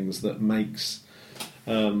of the things that makes...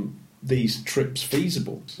 these trips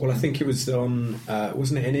feasible. Well, I think it was on,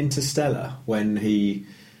 wasn't it in Interstellar, when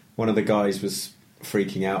one of the guys was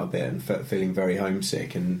freaking out a bit and feeling very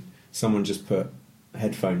homesick, and someone just put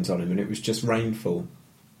headphones on him, and it was just rainfall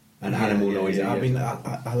and animal noise. Yeah.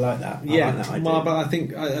 I like that. Yeah, I like that idea. Well, but I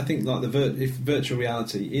think like if virtual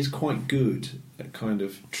reality is quite good at kind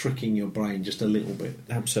of tricking your brain just a little bit,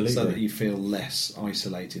 absolutely, so that you feel less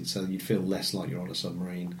isolated, so that you feel less like you're on a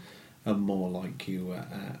submarine. And more like you were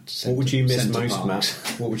at What would you miss most, Parks.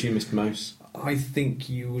 Matt? What would you miss most? I think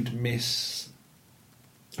you would miss...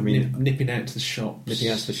 nipping out to the shops. Nipping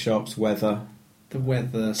out to the shops, weather. The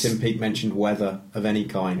weather. Tim Peake mentioned weather of any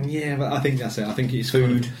kind. Yeah, but I think that's it. I think it's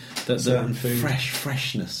food. Certain food.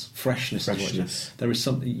 Freshness. There is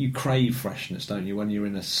something... You crave freshness, don't you, when you're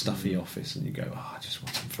in a stuffy office and you go, I just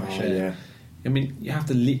want some fresh air. Yeah. You have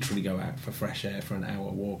to literally go out for fresh air for an hour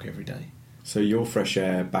walk every day. So your fresh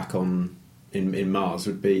air back in Mars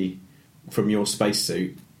would be from your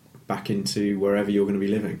spacesuit back into wherever you're going to be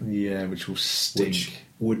living. Yeah, which will stink. Which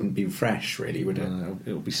wouldn't be fresh, really, would it? No,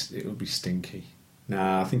 it'll be stinky.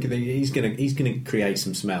 No, I think he's going to create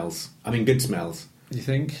some smells. Good smells. You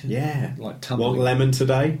think? Yeah. Like tumbling. Want lemon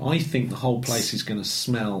today? I think the whole place is going to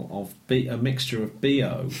smell of a mixture of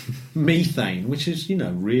BO, methane, which is,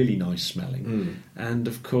 really nice smelling, and,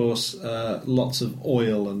 of course, lots of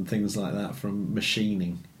oil and things like that from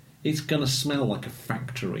machining. It's going to smell like a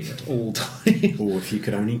factory at all times. Oh, if you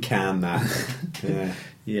could only can that. Yeah.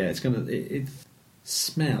 Yeah, it's going to...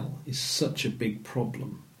 Smell is such a big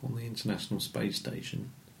problem on the International Space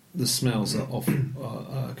Station. The smells are often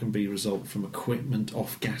can be a result from equipment,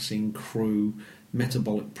 off-gassing, crew,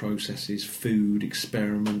 metabolic processes, food,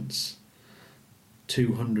 experiments.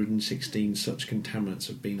 216 such contaminants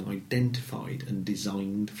have been identified and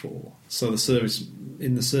designed for. So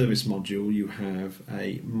in the service module you have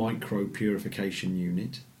a micro-purification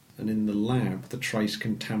unit, and in the lab the trace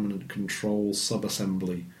contaminant control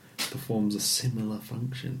subassembly performs a similar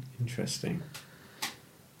function. Interesting.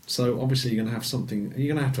 So obviously you're going to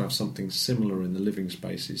have to have something similar in the living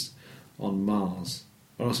spaces on Mars,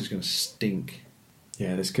 or else it's going to stink.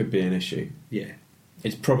 Yeah, this could be an issue. Yeah.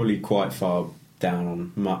 It's probably quite far down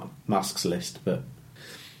on Musk's list, but...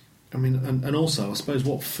 and also, I suppose,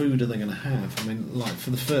 what food are they going to have? For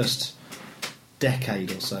the first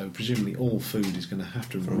decade or so, presumably all food is going to have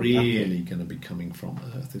to going to be coming from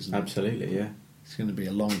Earth, isn't it? Absolutely, yeah. It's going to be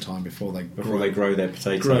a long time before they grow their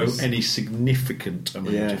potatoes. Grow any significant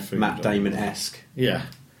amount of food. Matt Damon-esque. Yeah.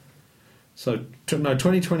 So,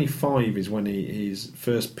 2025 is when he is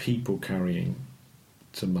first people carrying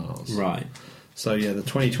to Mars. Right. So, yeah, the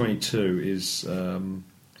 2022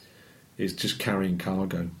 is just carrying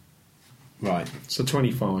cargo. Right. So,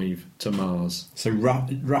 25 to Mars. So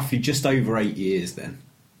roughly just over 8 years then.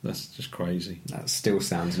 That's just crazy. That still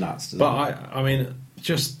sounds nuts, doesn't But it? I mean,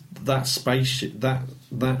 just that spaceship, that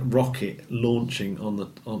rocket launching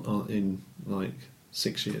in like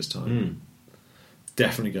 6 years' time,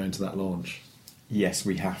 definitely going to that launch. Yes,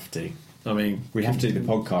 we have to. I mean, We have to do the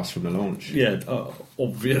podcast from the launch. yeah,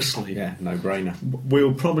 obviously. Yeah, no brainer.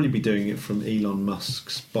 We'll probably be doing it from Elon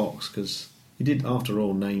Musk's box because he did, after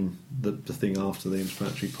all, name the thing after the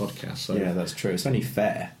Interplanetary podcast. So Yeah, that's true. It's only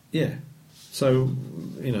fair. yeah. So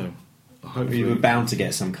hopefully We were bound to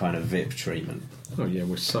get some kind of VIP treatment. Oh yeah,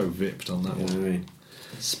 we're so vipped on that You know what I one. mean?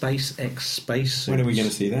 SpaceX spacesuits. When are we going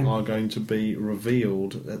to see them? Are going to be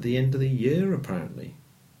revealed at the end of the year, apparently.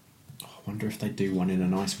 I wonder if they do one in a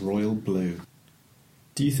nice royal blue.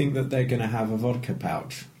 Do you think that they're going to have a vodka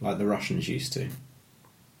pouch like the Russians used to?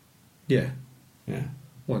 Yeah, Yeah.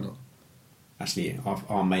 why not? Actually,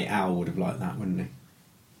 our mate Al would have liked that, wouldn't he?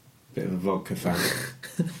 Bit of a vodka fan.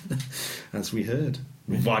 As we heard,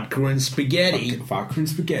 vodka and spaghetti. Vodka and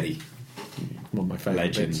spaghetti. One of my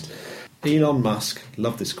favourite Legend. bits. Elon Musk,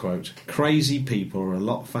 love this quote. Crazy people are a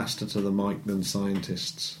lot faster to the mic than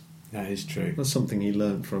scientists. That is true. That's something he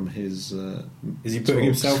learnt from his. Is he putting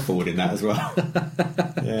talks. himself forward in that as well?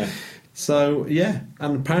 Yeah. So yeah,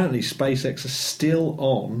 and apparently SpaceX is still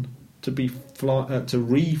on to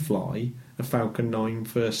refly a Falcon 9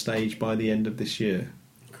 first stage by the end of this year.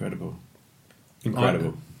 Incredible.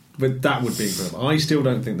 But that would be incredible. I still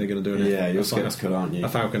don't think they're going to do Yeah, you're sceptical, aren't you? a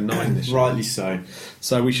Falcon 9 this year. Rightly so.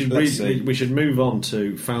 So we should Let's see. we should move on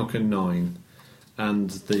to Falcon 9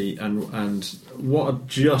 and what had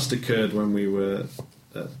just occurred when we were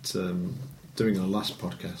at doing our last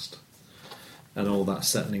podcast and all that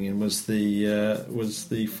settling in was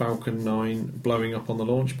the Falcon 9 blowing up on the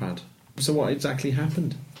launch pad. So what exactly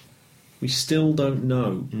happened? We still don't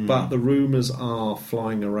know, but the rumours are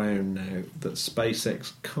flying around now that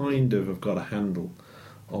SpaceX kind of have got a handle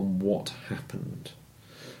on what happened.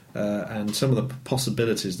 And some of the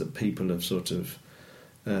possibilities that people have sort of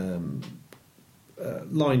lined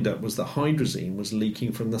up was that hydrazine was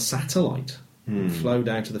leaking from the satellite. It flowed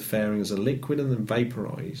out of the fairing as a liquid and then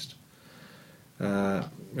vaporised.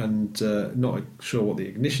 Not sure what the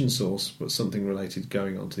ignition source, but something related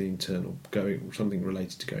going to internal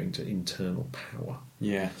power.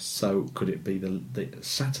 Yes. So could it be the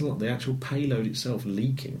satellite, the actual payload itself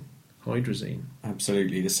leaking hydrazine?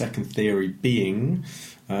 Absolutely. The second theory being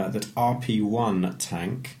that RP-1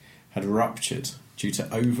 tank had ruptured due to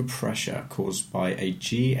overpressure caused by a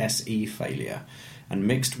GSE failure and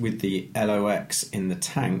mixed with the LOX in the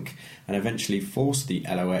tank and eventually forced the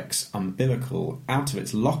LOX umbilical out of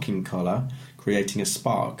its locking collar, creating a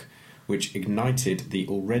spark which ignited the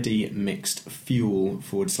already mixed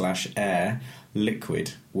fuel/air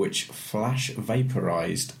liquid, which flash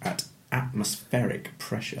vaporised at atmospheric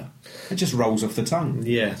pressure. It just rolls off the tongue.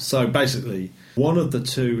 Yeah, so basically one of the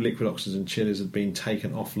two liquid oxygen chillers had been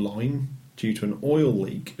taken offline due to an oil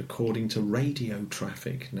leak, according to radio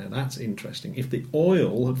traffic. Now that's interesting. If the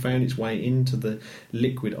oil had found its way into the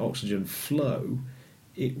liquid oxygen flow,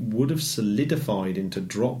 it would have solidified into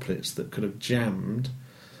droplets that could have jammed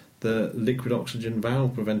the liquid oxygen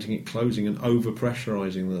valve, preventing it closing and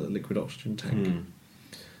overpressurising the liquid oxygen tank.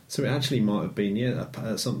 So it actually might have been a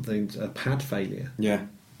pad failure. Yeah.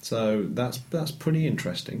 So that's pretty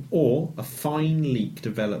interesting. Or a fine leak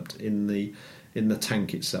developed in the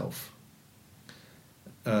tank itself.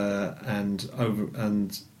 And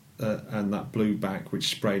that blew back, which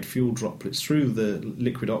sprayed fuel droplets through the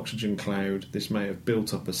liquid oxygen cloud. This may have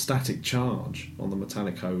built up a static charge on the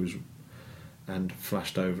metallic hose and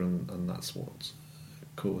flashed over, and that's what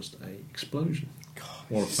caused a explosion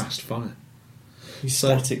or a fast fire. These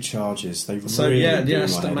static charges, they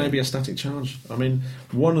really maybe a static charge. I mean,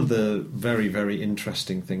 one of the very, very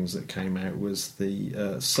interesting things that came out was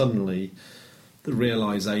suddenly the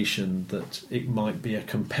realisation that it might be a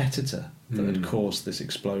competitor that had caused this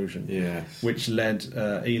explosion, which led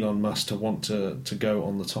Elon Musk to want to go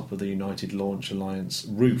on the top of the United Launch Alliance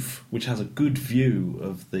roof, which has a good view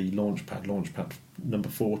of the launch pad number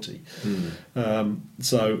 40.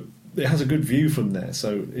 So it has a good view from there.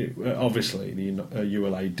 So obviously the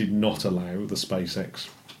ULA did not allow the SpaceX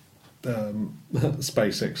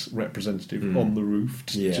representative on the roof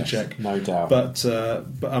to check. No doubt. But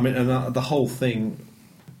I mean, and the whole thing,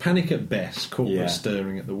 panic at best, corporate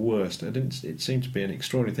stirring at the worst. It seemed to be an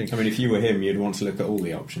extraordinary thing. I mean, if you were him, you'd want to look at all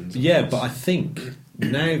the options. Yeah, but I think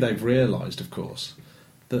Now they've realised, of course,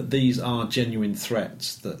 that these are genuine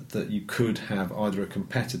threats, that you could have either a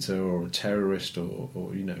competitor or a terrorist or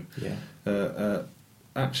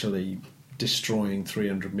actually destroying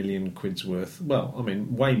 300 million quid's worth. Well, I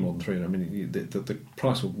mean, way more than 300. I mean, the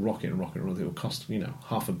price will rocket and rocket and rocket. It will cost,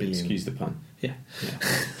 $500 million. Excuse the pun. Yeah.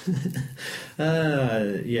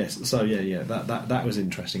 Yes. So that was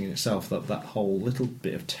interesting in itself. That whole little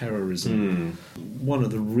bit of terrorism. One of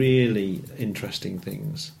the really interesting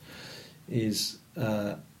things is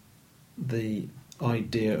the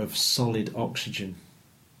idea of solid oxygen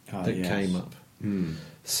that came up.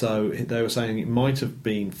 So they were saying it might have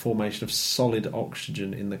been formation of solid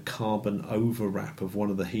oxygen in the carbon overwrap of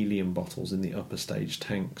one of the helium bottles in the upper stage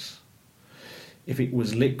tanks. If it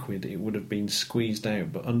was liquid, it would have been squeezed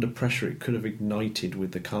out, but under pressure it could have ignited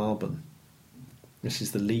with the carbon. This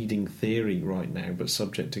is the leading theory right now, but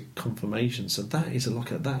subject to confirmation. So that is a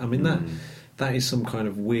look at that. I mean, that is some kind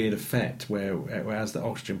of weird effect where as the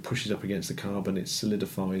oxygen pushes up against the carbon, it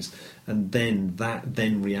solidifies, and then that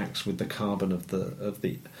reacts with the carbon of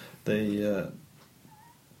the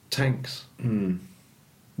tanks.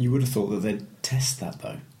 You would have thought that they'd test that,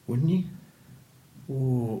 though, wouldn't you?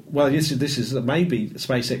 Ooh. Well, this is maybe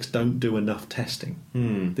SpaceX don't do enough testing.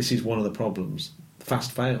 This is one of the problems.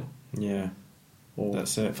 Fast fail. Yeah. Or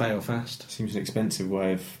that's it. Fail fast. Seems an expensive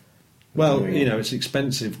way of... Well, it's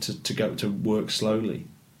expensive to go to work slowly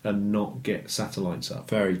and not get satellites up.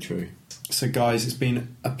 Very true. So, guys, it's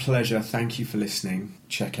been a pleasure. Thank you for listening.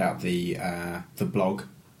 Check out the blog.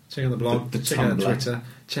 Check out the blog. The check out Tumblr. Twitter.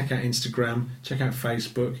 Check out Instagram. Check out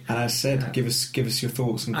Facebook. And as I said, give us your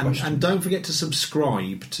thoughts and questions. And don't forget to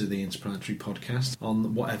subscribe to the Interplanetary Podcast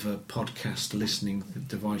on whatever podcast listening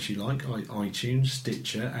device you like, iTunes,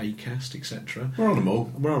 Stitcher, Acast, etc. We're on them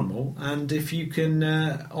all. We're on them all. And if you can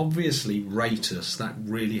obviously rate us, that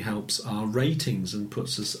really helps our ratings and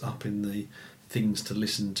puts us up in the things to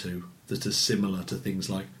listen to that are similar to things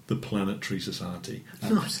like the Planetary Society.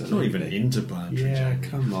 Absolutely. Not even interplanetary. Yeah, Jamie.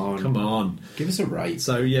 come on. Give us a rate.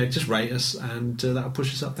 So, just rate us, and that'll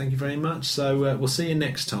push us up. Thank you very much. So, we'll see you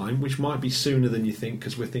next time, which might be sooner than you think,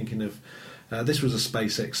 because we're thinking of... this was a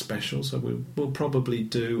SpaceX special, so we'll probably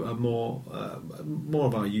do a more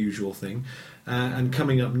of our usual thing. And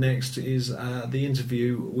coming up next is the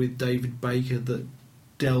interview with David Baker that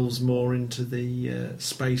delves more into the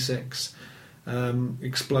SpaceX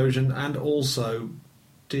explosion, and also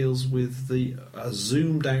deals with the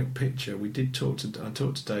zoomed out picture. I talked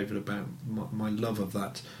to David about my love of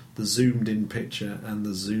that, the zoomed in picture and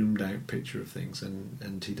the zoomed out picture of things,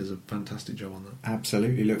 and he does a fantastic job on that.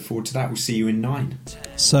 Absolutely, look forward to that. We'll see you in 9.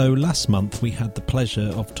 So last month we had the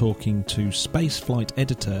pleasure of talking to spaceflight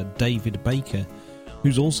editor David Baker,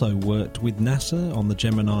 who's also worked with NASA on the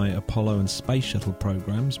Gemini, Apollo and Space Shuttle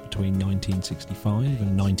programs between 1965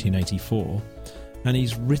 and 1984, and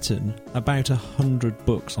he's written about 100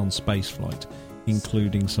 books on spaceflight,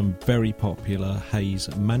 including some very popular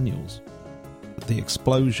Hayes manuals. The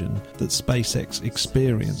explosion that SpaceX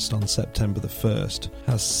experienced on September the 1st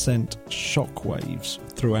has sent shockwaves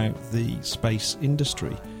throughout the space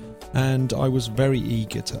industry, and I was very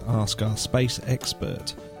eager to ask our space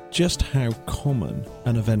expert just how common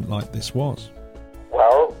an event like this was.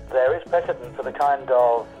 Well, there is precedent for the kind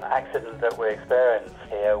of accident that we experienced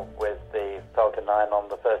here with the Falcon 9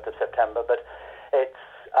 on the 1st of September, but it's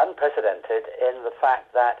unprecedented in the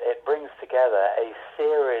fact that it brings together a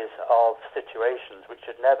series of situations which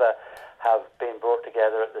should never have been brought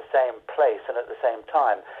together at the same place and at the same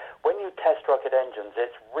time. When you test rocket engines,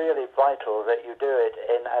 it's really vital that you do it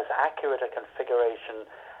in as accurate a configuration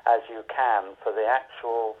as you can for the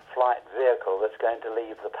actual flight vehicle that's going to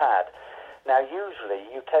leave the pad. Now, usually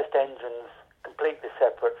you test engines completely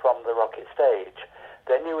separate from the rocket stage.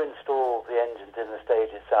 Then you install the engines in the stage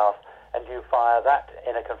itself, and you fire that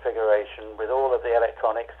in a configuration with all of the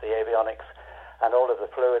electronics, the avionics, and all of the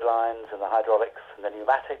fluid lines and the hydraulics and the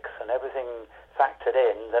pneumatics and everything factored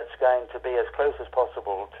in that's going to be as close as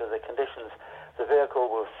possible to the conditions the vehicle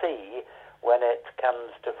will see when it comes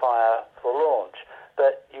to fire for launch.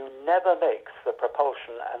 But you never mix the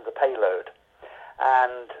propulsion and the payload.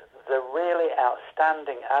 And the really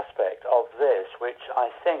outstanding aspect of this, which I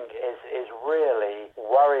think is really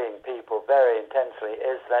worrying people very intensely,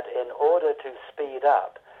 is that in order to speed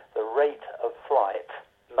up the rate of flight,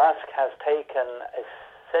 Musk has taken a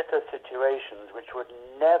set of situations which would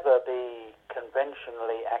never be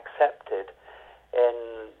conventionally accepted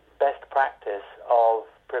in best practice of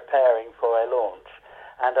preparing for a launch.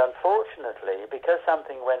 And unfortunately, because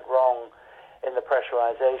something went wrong in the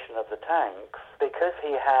pressurization of the tanks, because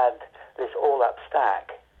he had this all-up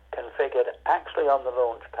stack configured actually on the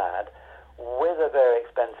launch pad with a very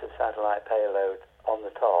expensive satellite payload on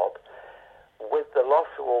the top. With the loss,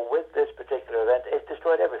 or with this particular event, it's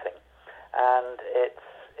destroyed everything. And it's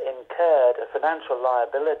incurred a financial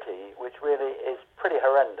liability which really is pretty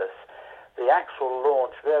horrendous. The actual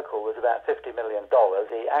launch vehicle was about $50 million.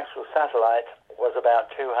 The actual satellite was about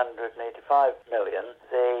 $285 million.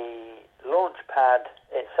 The launch pad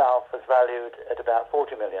itself was valued at about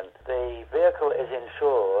 $40 million. The vehicle is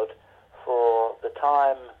insured for the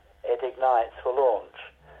time it ignites for launch.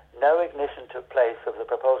 No ignition took place of the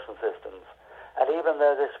propulsion systems. And even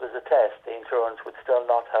though this was a test, the insurance would still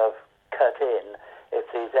not have cut in if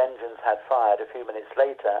these engines had fired a few minutes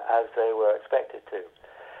later as they were expected to.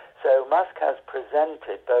 So Musk has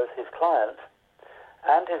presented both his client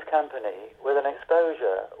and his company with an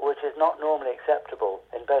exposure which is not normally acceptable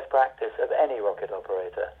in best practice of any rocket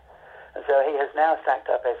operator. And so he has now stacked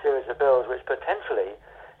up a series of bills which potentially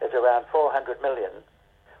is around $400 million,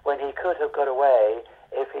 when he could have got away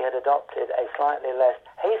if he had adopted a slightly less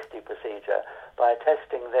hasty procedure by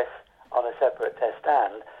testing this on a separate test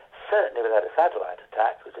stand, certainly without a satellite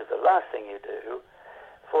attack, which is the last thing you do,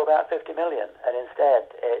 for about $50 million. And instead,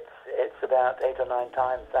 it's about 8 or 9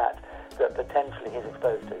 times that potentially he's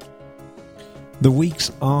exposed to. The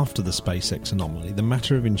weeks after the SpaceX anomaly, the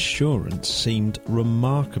matter of insurance seemed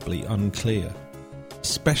remarkably unclear,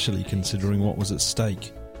 especially considering what was at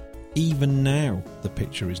stake. Even now, the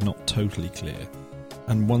picture is not totally clear,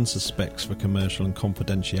 and one suspects for commercial and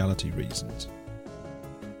confidentiality reasons.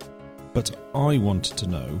 But I wanted to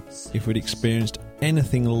know if we'd experienced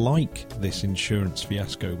anything like this insurance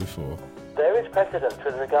fiasco before. There is precedent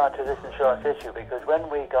with regard to this insurance issue, because when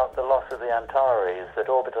we got the loss of the Antares that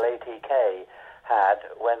Orbital ATK had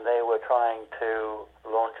when they were trying to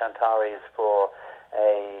launch Antares for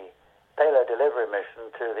a payload delivery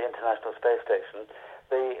mission to the International Space Station,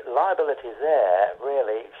 the liability there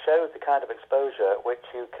really showed the kind of exposure which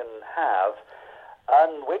you can have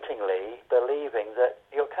unwittingly believing that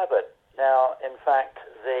you're covered. Now, in fact,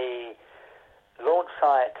 the launch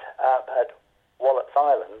site up at Wallops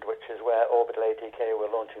Island, which is where Orbital ATK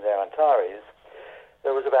were launching their Antares,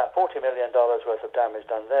 there was about $40 million worth of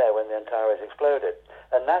damage done there when the Antares exploded.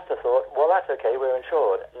 And NASA thought, well, that's okay, we're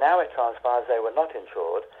insured. Now it transpires they were not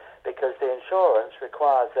insured, because the insurance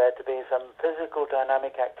requires there to be some physical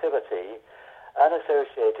dynamic activity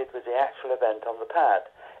unassociated with the actual event on the pad.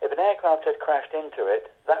 If an aircraft had crashed into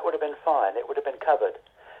it, that would have been fine, it would have been covered.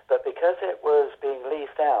 But because it was being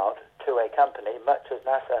leased out to a company, much as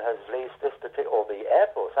NASA has leased this particular, or the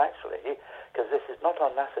Air Force actually, because this is not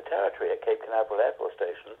on NASA territory at Cape Canaveral Air Force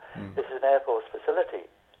Station, this is an Air Force facility.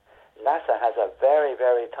 NASA has a very,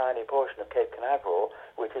 very tiny portion of Cape Canaveral,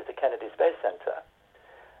 which is the Kennedy Space Center.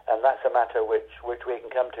 And that's a matter which we can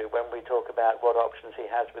come to when we talk about what options he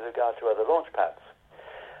has with regard to other launch pads.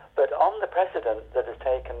 But on the precedent that has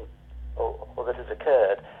taken, or that has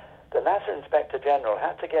occurred, the NASA Inspector General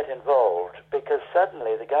had to get involved because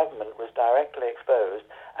suddenly the government was directly exposed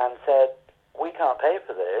and said, we can't pay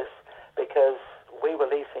for this because we were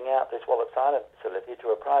leasing out this Wallops Island facility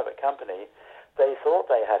to a private company. They thought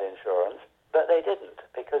they had insurance, but they didn't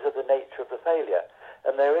because of the nature of the failure.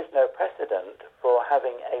 And there is no precedent for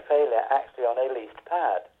having a failure actually on a leased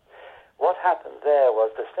pad. What happened there was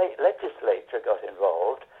the state legislature got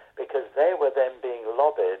involved because they were then being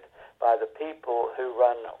lobbied by the people who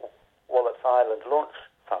run Wallops Island launch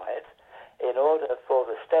site in order for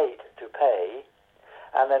the state to pay.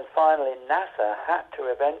 And then finally NASA had to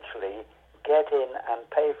eventually get in and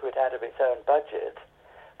pay for it out of its own budget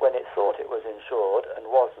when it thought it was insured and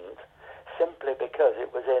wasn't, simply because it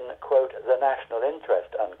was in, quote, the national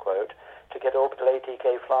interest, unquote, to get Orbital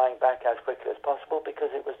ATK flying back as quickly as possible because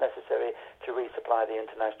it was necessary to resupply the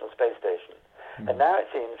International Space Station. And now it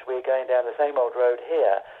seems we're going down the same old road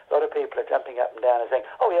here. A lot of people are jumping up and down and saying,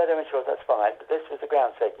 oh yeah, they're insured, that's fine, but this was the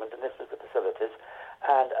ground segment and this was the facilities.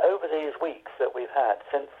 And over these weeks that we've had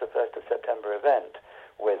since the 1st of September event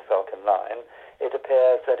with Falcon 9, it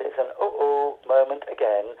appears that it's an moment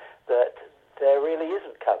again that there really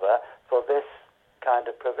isn't cover for this kind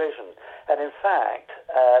of provision. And in fact,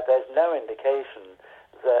 there's no indication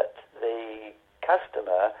that the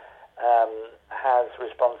customer has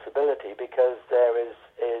responsibility because there is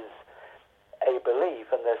a belief,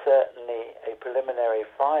 and there's certainly a preliminary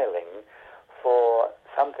filing for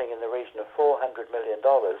something in the region of $400 million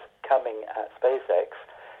coming at SpaceX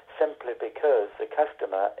simply because the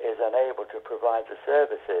customer is unable to provide the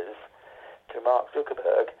services to Mark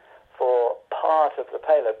Zuckerberg for part of the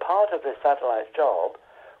payload. Part of this satellite's job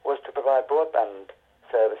was to provide broadband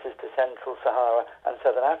services to Central Sahara and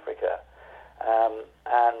Southern Africa.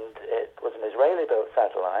 And it was an Israeli-built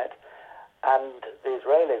satellite, And the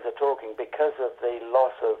Israelis are talking, because of the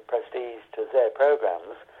loss of prestige to their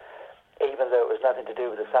programs, even though it was nothing to do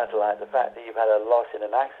with the satellite, the fact that you've had a loss in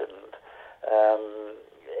an accident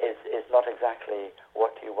is not exactly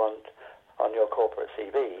what you want on your corporate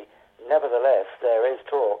CV. Nevertheless, there is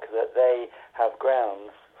talk that they have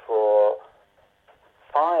grounds for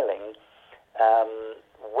filing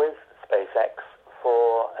with SpaceX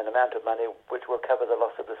for an amount of money which will cover the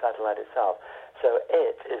loss of the satellite itself. So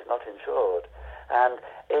it is not insured. And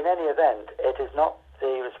in any event, it is not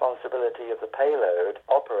the responsibility of the payload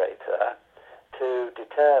operator to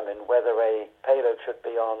determine whether a payload should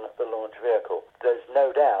be on the launch vehicle. There's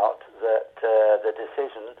no doubt that the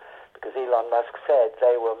decision, because Elon Musk said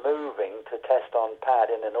they were moving to test on pad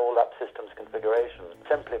in an all-up systems configuration,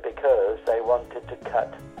 simply because they wanted to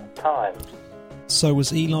cut time. So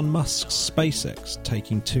was Elon Musk's SpaceX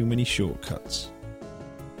taking too many shortcuts?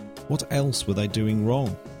 What else were they doing wrong?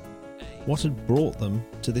 What had brought them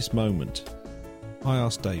to this moment? I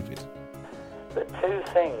asked David. The two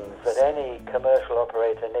things that any commercial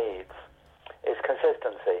operator needs is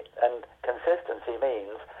consistency. And consistency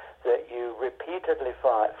means that you repeatedly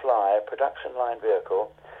fly a production line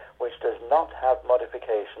vehicle which does not have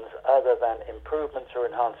modifications other than improvements or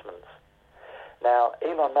enhancements. Now,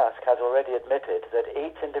 Elon Musk has already admitted that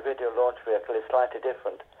each individual launch vehicle is slightly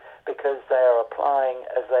different because they are applying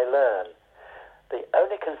as they learn. The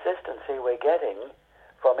only consistency we're getting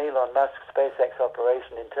from Elon Musk's SpaceX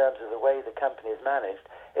operation in terms of the way the company is managed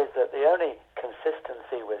is that the only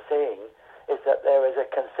consistency we're seeing is that there is a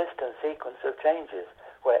consistent sequence of changes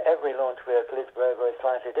where every launch vehicle is very, very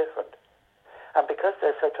slightly different. And because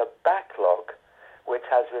there's such a backlog which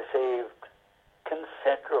has received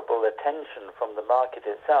considerable attention from the market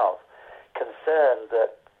itself, concerned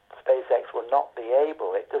that SpaceX will not be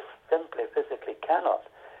able, it just simply physically cannot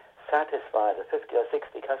satisfy the 50 or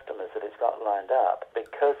 60 customers that it's got lined up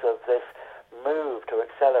because of this move to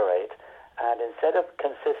accelerate. And instead of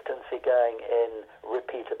consistency going in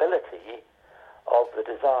repeatability of the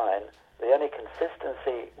design, the only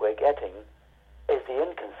consistency we're getting is the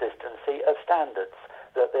inconsistency of standards,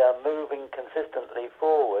 that they are moving consistently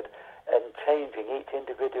forward and changing each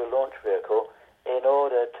individual launch vehicle in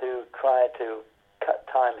order to try to cut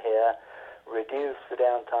time here, reduce the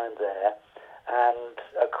downtime there. And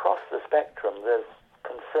across the spectrum, there's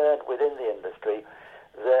concern within the industry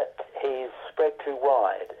that he's spread too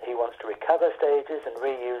wide. He wants to recover stages and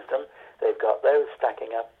reuse them. They've got those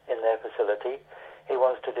stacking up in their facility. He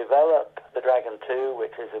wants to develop the Dragon 2,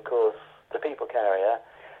 which is, of course, the people carrier.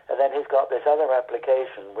 And then he's got this other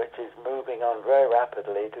application, which is moving on very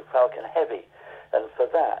rapidly to Falcon Heavy. And for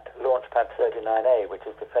that, Launchpad 39A, which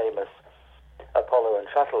is the famous Apollo and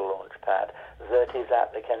Shuttle launch pad, that is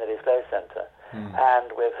at the Kennedy Space Center.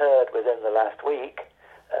 And we've heard within the last week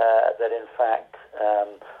that, in fact,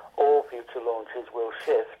 all future launches will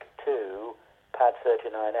shift to Pad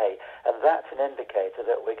 39A. And that's an indicator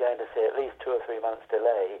that we're going to see at least 2 or 3 months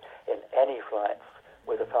delay in any flights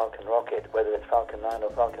with a Falcon rocket, whether it's Falcon 9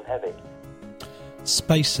 or Falcon Heavy.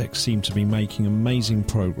 SpaceX seemed to be making amazing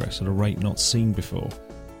progress at a rate not seen before.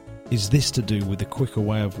 Is this to do with the quicker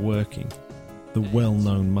way of working, the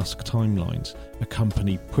well-known Musk timelines, a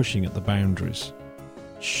company pushing at the boundaries?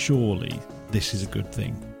 Surely this is a good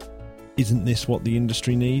thing. Isn't this what the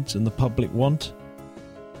industry needs and the public want?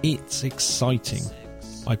 It's exciting.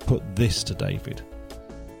 I put this to David.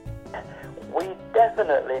 We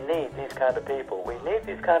definitely need these kind of people. We need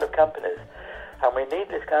these kind of companies. And we need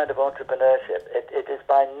this kind of entrepreneurship. It is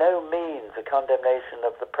by no means a condemnation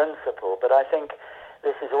of the principle, but I think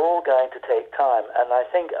this is all going to take time. And I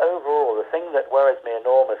think overall, the thing that worries me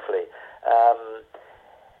enormously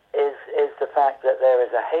is the fact that there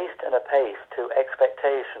is a haste and a pace to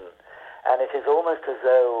expectation. And it is almost as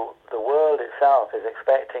though the world itself is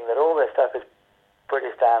expecting that all this stuff is pretty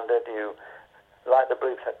standard. You, like the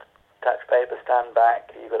blue touch paper, stand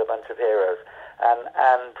back, you've got a bunch of heroes.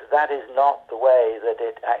 And that is not the way that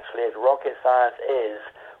it actually is. Rocket science is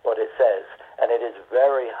what it says, and it is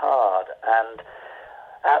very hard. And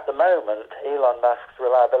at the moment, Elon Musk's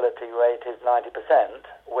reliability rate is 90%,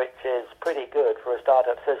 which is pretty good for a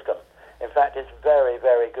startup system. In fact, it's very,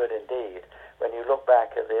 very good indeed. When you look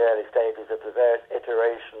back at the early stages of the various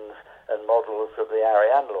iterations and models of the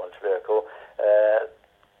Ariane launch vehicle,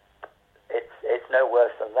 it's no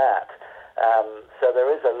worse than that. So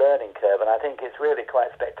there is a learning curve, and I think it's really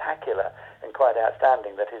quite spectacular and quite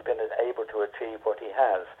outstanding that he's been able to achieve what he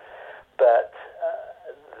has. But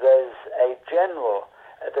there's a general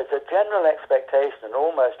expectation and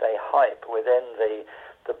almost a hype within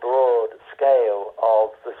the broad scale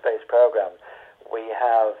of the space program. We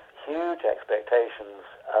have huge expectations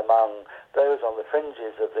among those on the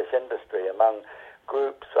fringes of this industry, among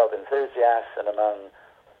groups of enthusiasts and among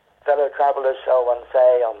fellow travellers, shall one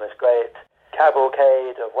say, on this great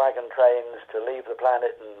cavalcade of wagon trains to leave the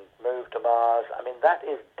planet and move to Mars. I mean, that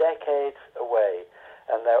is decades away,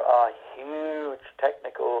 and there are huge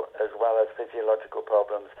technical as well as physiological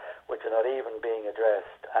problems which are not even being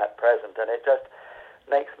addressed at present, and it just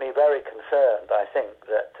makes me very concerned, I think,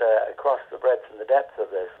 that across the breadth and the depth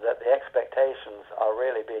of this, that the expectations are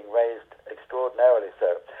really being raised extraordinarily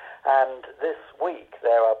so. And this week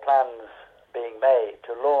there are plans being made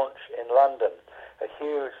to launch in London a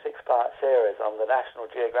huge 6-part series on the National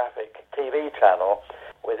Geographic TV channel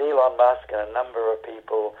with Elon Musk and a number of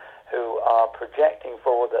people who are projecting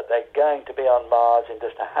forward that they're going to be on Mars in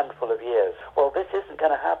just a handful of years. Well, this isn't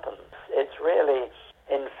going to happen. It's really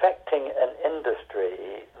infecting an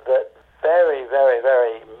industry that very, very,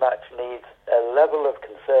 very much needs a level of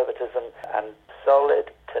conservatism and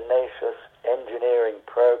solid, tenacious engineering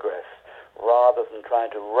progress, rather than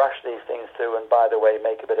trying to rush these things through and, by the way,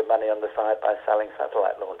 make a bit of money on the side by selling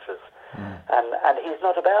satellite launchers. And he's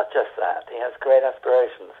not about just that. He has great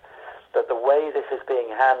aspirations. But the way this is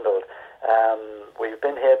being handled, we've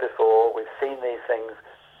been here before, we've seen these things.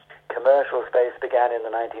 Commercial space began in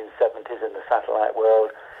the 1970s in the satellite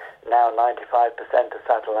world. Now 95% of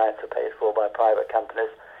satellites are paid for by private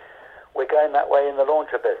companies. We're going that way in the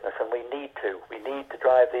launcher business, and we need to. We need to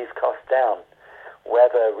drive these costs down.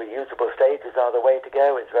 Whether reusable stages are the way to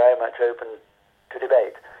go is very much open to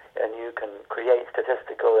debate, and you can create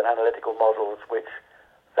statistical and analytical models which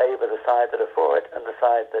favour the side that are for it and the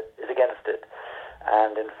side that is against it.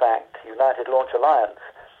 And in fact, United Launch Alliance,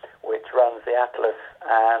 which runs the Atlas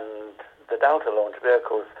and the Delta launch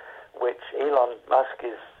vehicles, which Elon Musk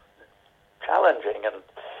is challenging, and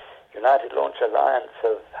United Launch Alliance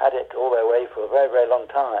have had it all their way for a very, very long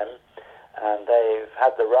time, and they've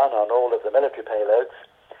had the run on all of the military payloads,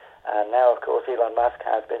 and now, of course, Elon Musk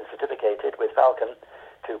has been certificated with Falcon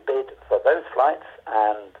to bid for those flights,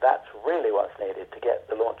 and that's really what's needed to get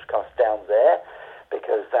the launch costs down there,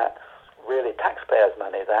 because that's really taxpayers'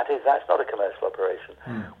 money. That's not a commercial operation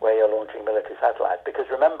where you're launching military satellites. Because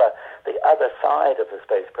remember, the other side of the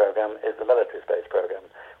space program is the military space program,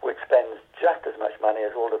 which spends just as much money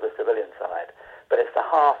as all of the civilian side. But it's the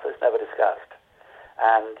half that's never discussed.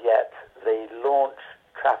 And yet the launch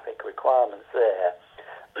traffic requirements there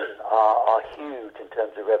are huge in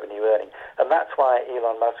terms of revenue earning. And that's why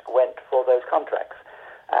Elon Musk went for those contracts.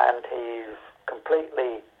 And he's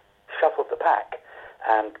completely shuffled the pack,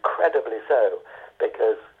 and credibly so,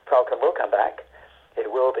 because Falcon will come back. It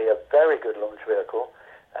will be a very good launch vehicle,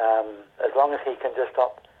 as long as he can just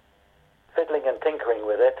stop fiddling and tinkering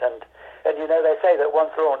with it. And you know, they say that once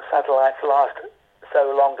launched, satellites last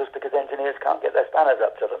so long just because engineers can't get their spanners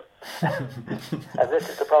up to them. And this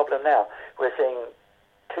is the problem now. We're seeing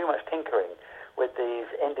too much tinkering with these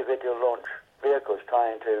individual launch vehicles,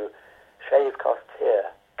 trying to shave costs here,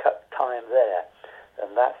 cut time there,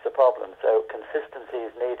 and that's the problem. So consistency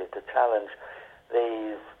is needed to challenge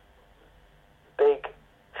these big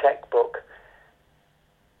checkbook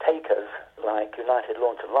takers like United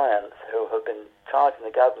Launch Alliance, who have been charging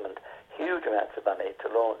the government huge amounts of money to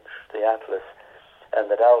launch the Atlas and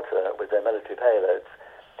the Delta with their military payloads,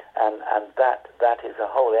 and that is a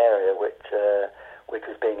whole area which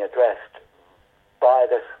is being addressed by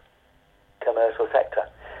this commercial sector.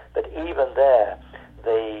 But even there,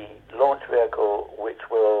 the launch vehicle which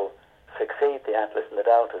will succeed the Atlas and the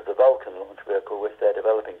Delta is the Vulcan launch vehicle which they're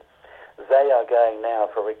developing. They are going now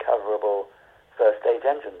for recoverable first stage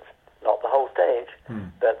engines, not the whole stage,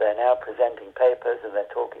 but they're now presenting papers and they're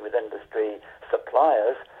talking with industry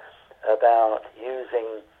suppliers about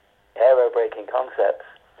using aerobraking concepts,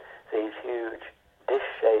 these huge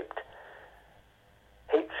dish-shaped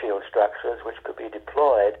heat shield structures which could be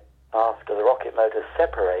deployed after the rocket motors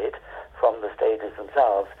separate from the stages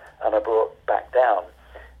themselves and are brought back down.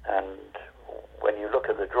 And when you look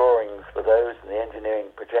at the drawings for those and the engineering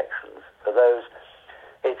projections for those,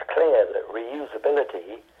 it's clear that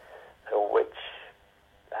reusability, which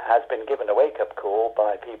has been given a wake-up call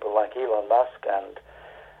by people like Elon Musk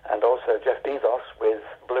and also Jeff Bezos with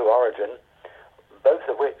Blue Origin, both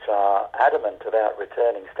of which are adamant about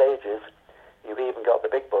returning stages. You've even got the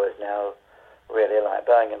big boys now, really, like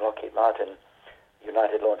Boeing and Lockheed Martin,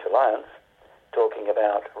 United Launch Alliance, talking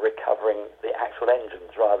about recovering the actual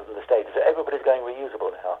engines rather than the stages. So everybody's going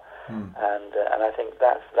reusable now. And I think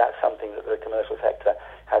that's something that the commercial sector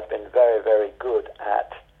has been very, very good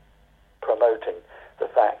at promoting, the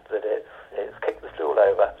fact that it's kicked the stool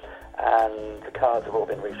over and the cards have all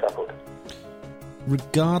been reshuffled.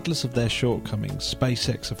 Regardless of their shortcomings,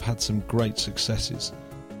 SpaceX have had some great successes.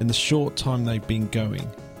 In the short time they've been going,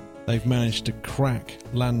 they've managed to crack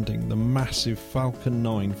landing the massive Falcon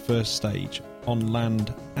 9 first stage on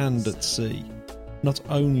land and at sea. Not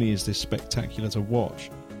only is this spectacular to watch,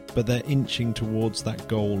 but they're inching towards that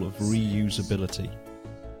goal of reusability.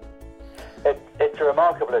 It's a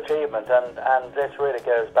remarkable achievement, and this really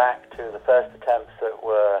goes back to the first attempts that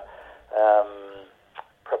were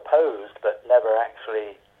proposed but never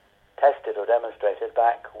actually tested or demonstrated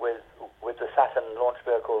back with the Saturn launch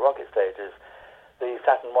vehicle rocket stages. The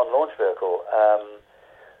Saturn 1 launch vehicle,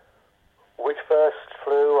 which first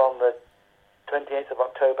flew on the 28th of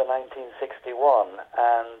October 1961,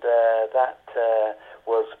 and that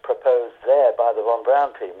was proposed there by the Von Braun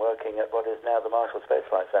team working at what is now the Marshall Space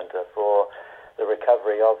Flight Center for the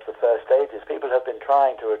recovery of the first stages. People have been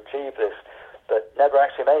trying to achieve this, but never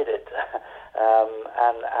actually made it.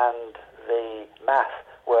 And the math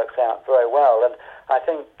works out very well. And I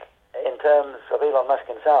think in terms of Elon Musk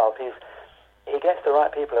himself, he gets the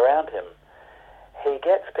right people around him. He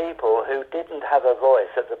gets people who didn't have a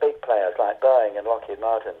voice at the big players like Boeing and Lockheed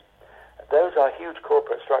Martin. Those are huge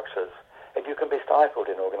corporate structures, and you can be stifled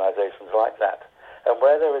in organizations like that. And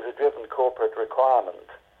where there is a driven corporate requirement,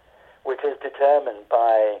 which is determined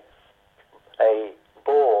by a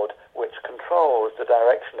board which controls the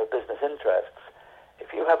direction of business interests, if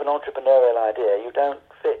you have an entrepreneurial idea, you don't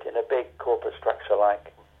fit in a big corporate structure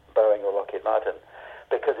like Boeing or Lockheed Martin,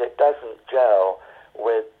 because it doesn't gel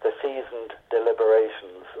with the seasoned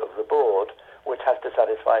deliberations of the board, which has to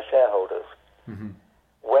satisfy shareholders. Mm-hmm.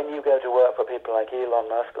 When you go to work for people like Elon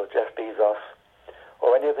Musk or Jeff Bezos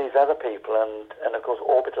or any of these other people, and of course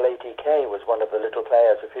Orbital ATK was one of the little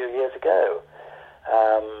players a few years ago,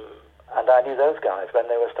 and I knew those guys when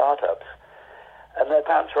they were startups, and their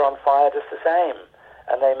pants are on fire just the same,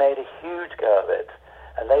 and they made a huge go of it,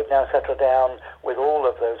 and they've now settled down with all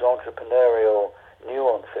of those entrepreneurial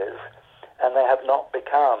nuances, and they have not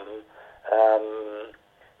become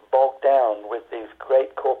bogged down with these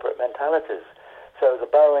great corporate mentalities. So the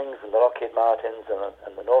Boeings and the Lockheed Martins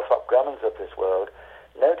and the Northrop Grummans of this world,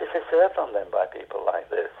 notice is served on them by people like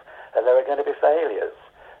this, and there are going to be failures.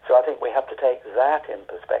 So I think we have to take that in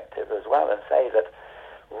perspective as well and say that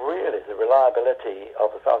really the reliability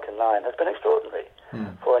of the Falcon 9 has been extraordinary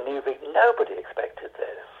for a new vehicle. Nobody expected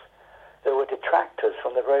this. There were detractors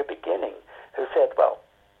from the very beginning who said, well,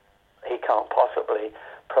 he can't possibly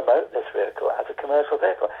promote this vehicle as a commercial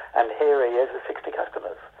vehicle. And here he is with 60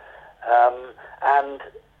 customers. And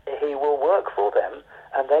he will work for them,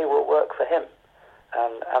 and they will work for him.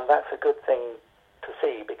 And that's a good thing to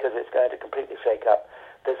see, because it's going to completely shake up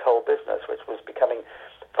this whole business, which was becoming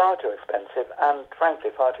far too expensive and,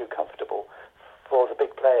 frankly, far too comfortable for the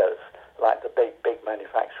big players, like the big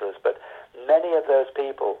manufacturers. But many of those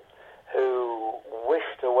people who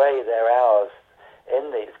wished away their hours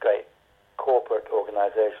in these great corporate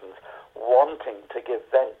organizations, wanting to give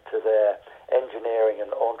vent to their engineering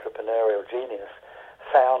and entrepreneurial genius,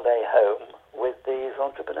 found a home with these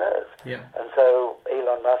entrepreneurs. Yeah. And so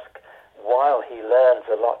Elon Musk, while he learns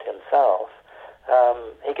a lot himself,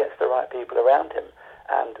 he gets the right people around him,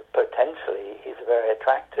 and potentially he's a very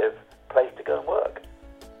attractive place to go and work.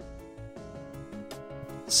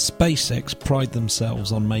 SpaceX pride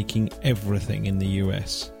themselves on making everything in the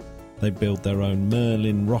US. They build their own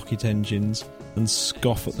Merlin rocket engines and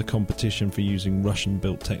scoff at the competition for using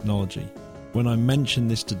Russian-built technology. When I mentioned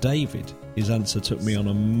this to David, his answer took me on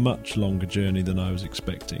a much longer journey than I was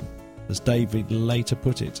expecting. As David later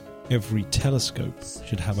put it, every telescope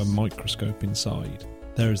should have a microscope inside.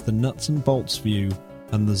 There is the nuts and bolts view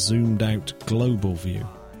and the zoomed-out global view.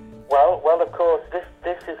 Well, of course,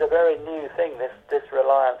 this is a very new thing, this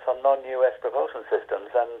reliance on non-US propulsion systems,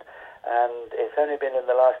 and it's only been in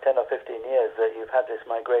the last 10 or 15 years that you've had this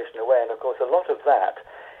migration away. And of course, a lot of that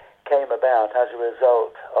came about as a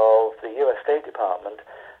result of the US State Department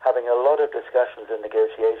having a lot of discussions and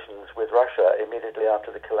negotiations with Russia immediately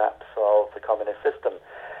after the collapse of the communist system.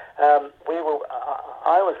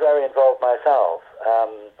 I was very involved myself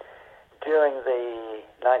during the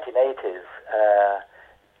 1980s,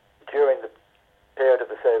 during the period of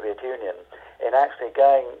the Soviet Union, in actually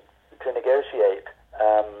going to negotiate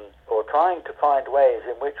or trying to find ways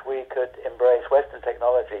in which we could embrace Western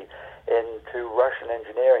technology into Russian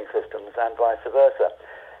engineering systems and vice versa.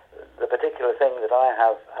 The particular thing that I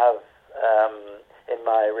have in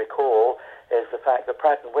my recall is the fact that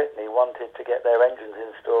Pratt & Whitney wanted to get their engines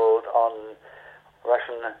installed on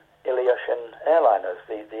Russian Ilyushin airliners.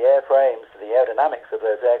 The airframes, the aerodynamics of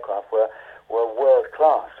those aircraft were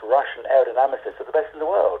world-class. Russian aerodynamicists are the best in the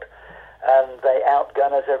world. And they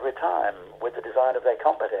outgun us every time with the design of their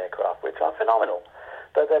combat aircraft, which are phenomenal.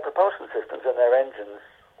 But their propulsion systems and their engines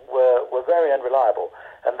were very unreliable.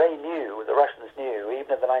 And they knew, the Russians knew,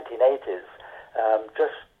 even in the 1980s,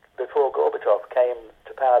 just before Gorbachev came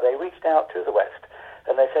to power, they reached out to the West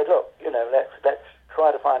and they said, look, let's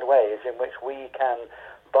try to find ways in which we can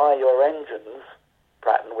buy your engines,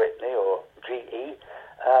 Pratt & Whitney or GE,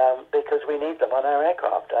 because we need them on our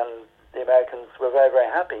aircraft. And the Americans were very,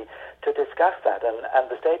 very happy to discuss that. And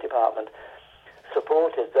the State Department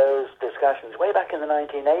supported those discussions way back in the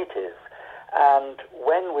 1980s. And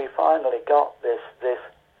when we finally got this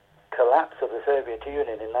collapse of the Soviet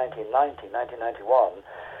Union in 1990, 1991,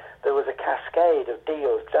 there was a cascade of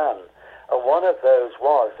deals done. And one of those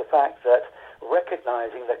was the fact that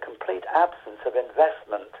recognizing the complete absence of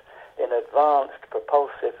investment in advanced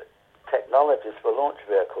propulsive technologies for launch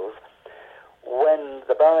vehicles, when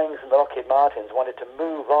the Boeings and the Lockheed Martins wanted to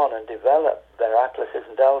move on and develop their Atlases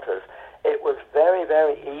and Deltas, it was very,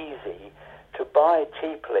 very easy to buy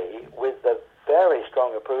cheaply with the very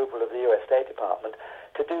strong approval of the US State Department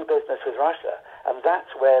to do business with Russia. And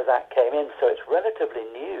that's where that came in. So it's relatively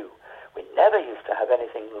new. We never used to have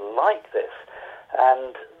anything like this.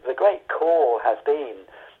 And the great call has been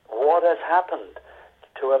what has happened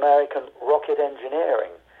to American rocket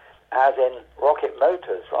engineering, as in rocket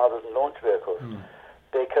motors rather than launch vehicles.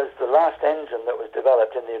 Because the last engine that was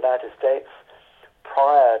developed in the United States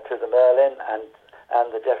prior to the Merlin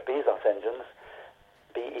and the Jeff Bezos engines,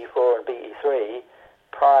 BE-4 and BE-3,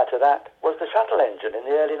 prior to that was the shuttle engine in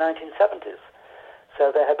the early 1970s.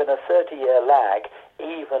 So there had been a 30-year lag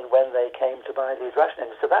even when they came to buy these Russian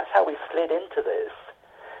engines. So that's how we slid into this.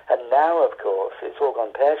 And now, of course, it's all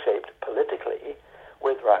gone pear-shaped politically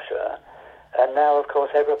with Russia. And now, of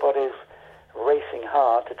course, everybody's racing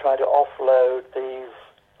hard to try to offload these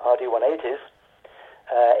RD-180s,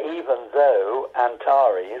 even though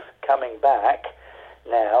Antares, coming back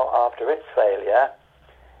now after its failure,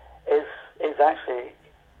 is actually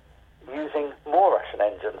using more Russian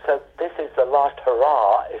engines. So this is the last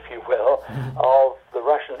hurrah, if you will, of the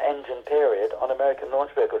Russian engine period on American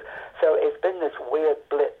launch vehicles. So it's been this weird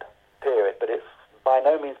blip period, but it's by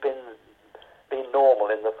no means been normal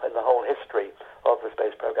in the whole history of the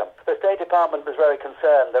space program. The State Department was very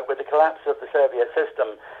concerned that with the collapse of the Soviet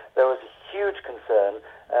system, there was a huge concern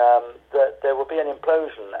that there would be an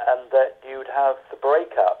implosion and that you'd have the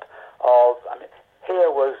breakup of.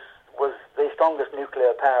 Here was the strongest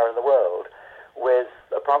nuclear power in the world, with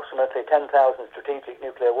approximately 10,000 strategic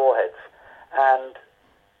nuclear warheads. And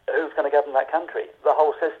who's going to govern that country? The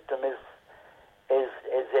whole system is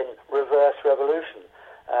in reverse revolution.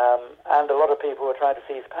 And a lot of people were trying to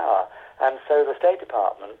seize power. And so the State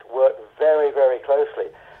Department worked very, very closely.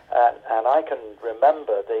 And I can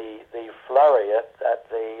remember the flurry at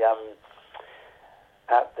the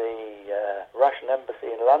Russian embassy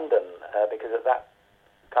in London, because at that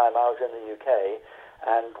time I was in the UK,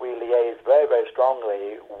 and we liaised very, very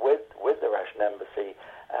strongly with the Russian embassy,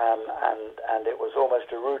 and it was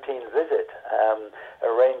almost a routine visit,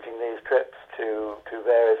 arranging these trips to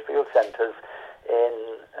various field centres in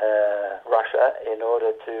Russia in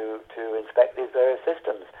order to inspect these various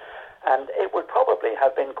systems. And it would probably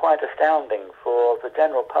have been quite astounding for the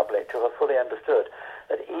general public to have fully understood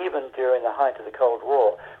that even during the height of the Cold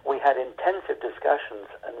War, we had intensive discussions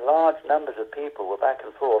and large numbers of people were back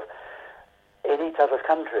and forth in each other's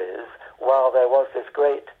countries while there was this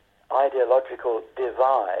great ideological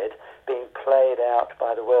divide being played out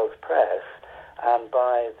by the world's press and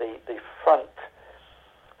by the front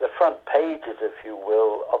pages, if you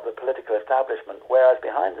will, of the political establishment, whereas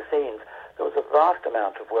behind the scenes there was a vast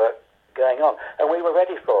amount of work going on. And we were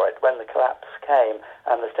ready for it when the collapse came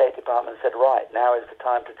and the State Department said, right, now is the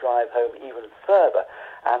time to drive home even further.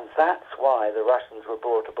 And that's why the Russians were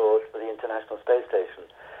brought aboard for the International Space Station,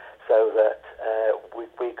 so that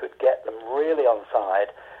we could get them really on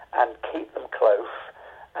side and keep them close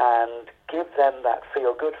and give them that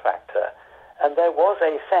feel-good factor. And there was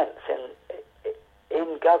a sense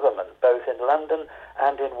in government, both in London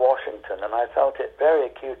and in Washington, and I felt it very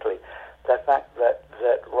acutely, the fact that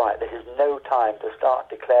right, this is no time to start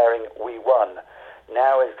declaring we won.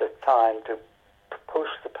 Now is the time to push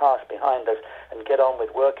the past behind us and get on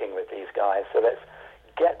with working with these guys. So let's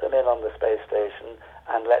get them in on the space station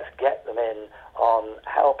and let's get them in on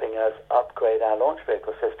helping us upgrade our launch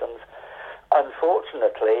vehicle systems.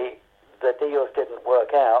 Unfortunately, the deals didn't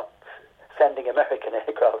work out, sending American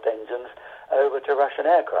aircraft engines over to Russian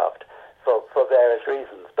aircraft for various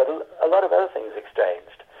reasons. But a lot of other things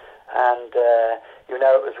exchanged. And,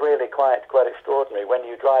 it was really quite extraordinary. When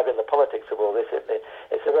you drive in the politics of all this,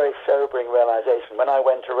 it's a very sobering realization. When I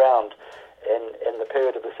went around in the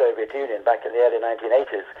period of the Soviet Union back in the early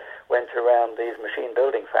 1980s, went around these machine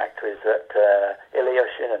building factories at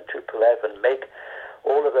Ilyushin and Tupolev and Mig,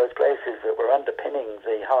 all of those places that were underpinning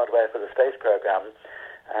the hardware for the space program.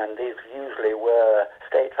 And these usually were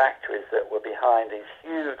state factories that were behind these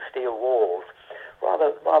huge steel walls,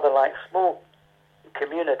 rather like small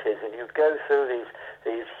communities. And you'd go through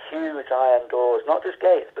these huge iron doors, not just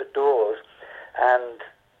gates but doors, and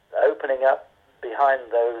opening up behind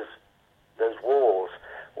those walls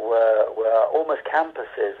were almost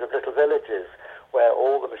campuses of little villages where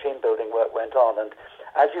all the machine building work went on. And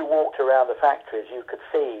as you walked around the factories, you could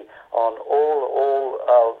see on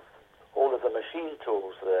all of the machine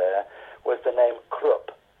tools there was the name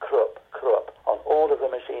Krupp on all of the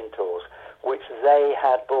machine tools, which they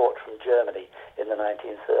had bought from Germany in the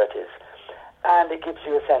 1930s. And it gives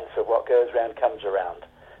you a sense of what goes around comes around.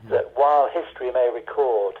 That while history may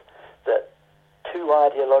record that two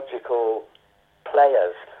ideological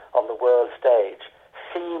players on the world stage,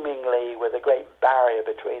 seemingly with a great barrier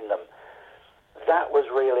between them, that was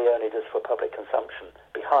really only just for public consumption.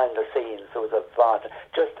 Behind the scenes, there was a vast,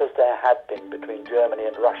 just as there had been between Germany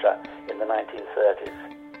and Russia in the 1930s.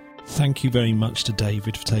 Thank you very much to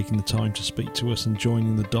David for taking the time to speak to us and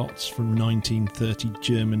joining the dots from 1930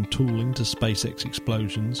 German tooling to SpaceX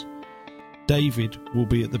explosions. David will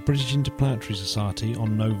be at the British Interplanetary Society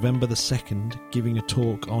on November the 2nd, giving a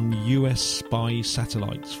talk on US spy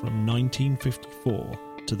satellites from 1954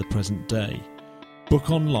 to the present day. Book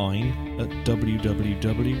online at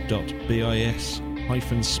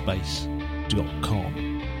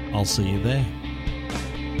www.bis-space.com. I'll see you there.